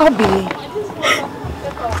 Obi,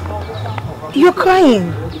 you're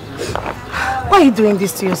crying. Why are you doing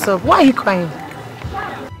this to yourself? Why are you crying?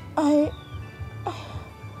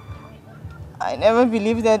 I never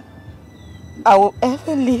believed that I will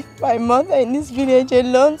ever leave my mother in this village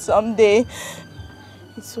alone someday.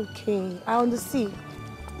 It's okay. I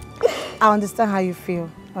understand how you feel,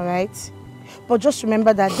 alright? But just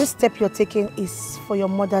remember that this step you're taking is for your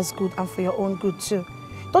mother's good and for your own good too.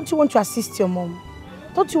 Don't you want to assist your mom?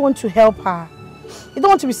 Don't you want to help her? You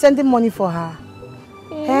don't want to be sending money for her?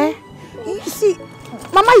 Eh? You see,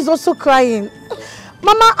 Mama is also crying.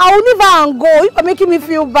 Mama, I will leave her and go. You are making me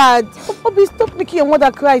feel bad. Obi, stop making your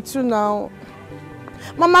mother cry too now.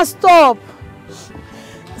 Mama, stop.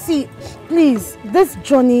 See, please, this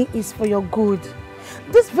journey is for your good.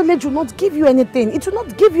 This village will not give you anything. It will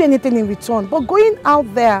not give you anything in return. But going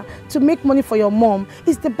out there to make money for your mom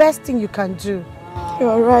is the best thing you can do.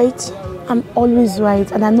 You're right. I'm always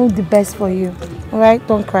right and I know the best for you. Alright?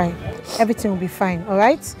 Don't cry. Everything will be fine.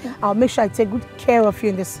 Alright? I'll make sure I take good care of you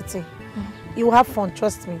in the city. You will have fun,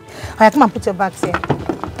 trust me. Alright, come and put your bags here.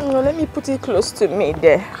 Well, let me put it close to me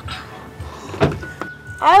there.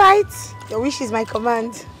 Alright. Your wish is my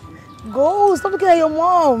command. Go, stop looking at your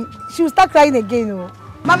mom. She will start crying again. Oh.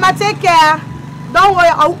 Mama, take care. Don't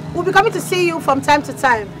worry, we'll be coming to see you from time to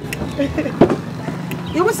time.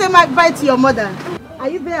 You will say my bye to your mother. Are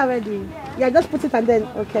you there already? Yeah, just put it and then,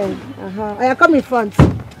 okay. I come in front.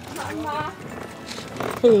 Mama.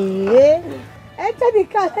 Hey. Enter the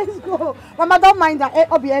car, let's go. Mama, don't mind that.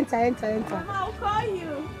 Obi, enter. Mama, I'll call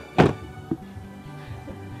you.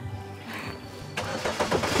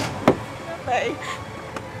 Bye.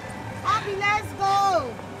 Obi, let's go.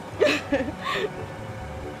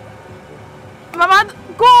 Mama,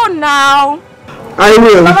 go now. I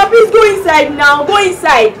will. Mama, please go inside now. Go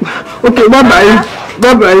inside. Okay, bye-bye.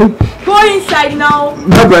 Bye-bye. Go inside now.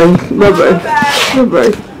 Bye-bye. Bye-bye.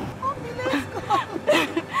 Bye-bye.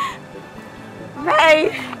 Bye.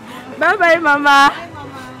 Bye-bye, Mama.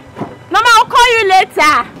 Mama, I'll call you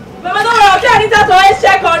later. Mama, don't worry. I'll tell Anita to always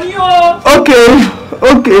check on you.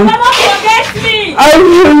 Okay. Mama, don't forget me. I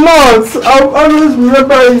will not. I'll always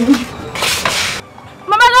remember you.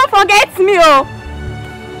 Mama, don't forget me, oh.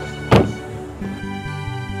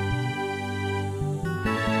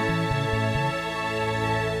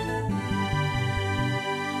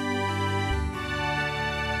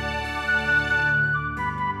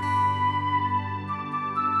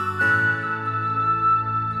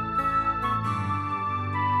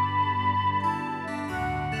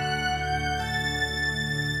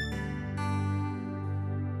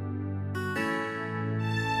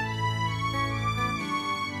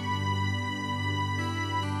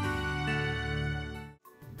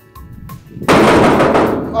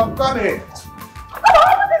 I'm coming.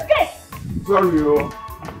 Open this gate. Sorry, yo.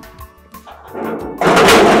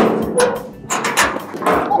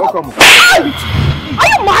 Welcome. Are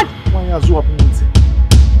you mad? Why are you happening?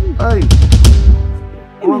 Hey.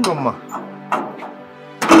 Welcome, ma.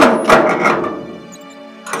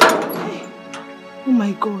 Oh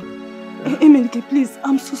my God. Emelike, please,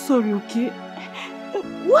 I'm so sorry, okay?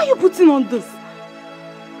 Why are you putting on this?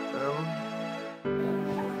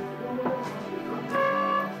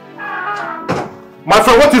 My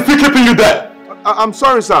friend, what is still keeping you there? I'm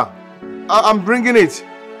sorry, sir. I'm bringing it.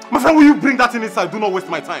 My friend, will you bring that in inside? Do not waste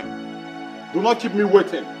my time. Do not keep me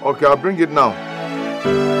waiting. Okay, I'll bring it now.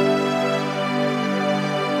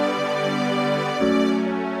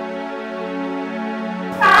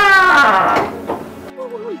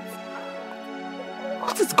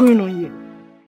 What is going on here?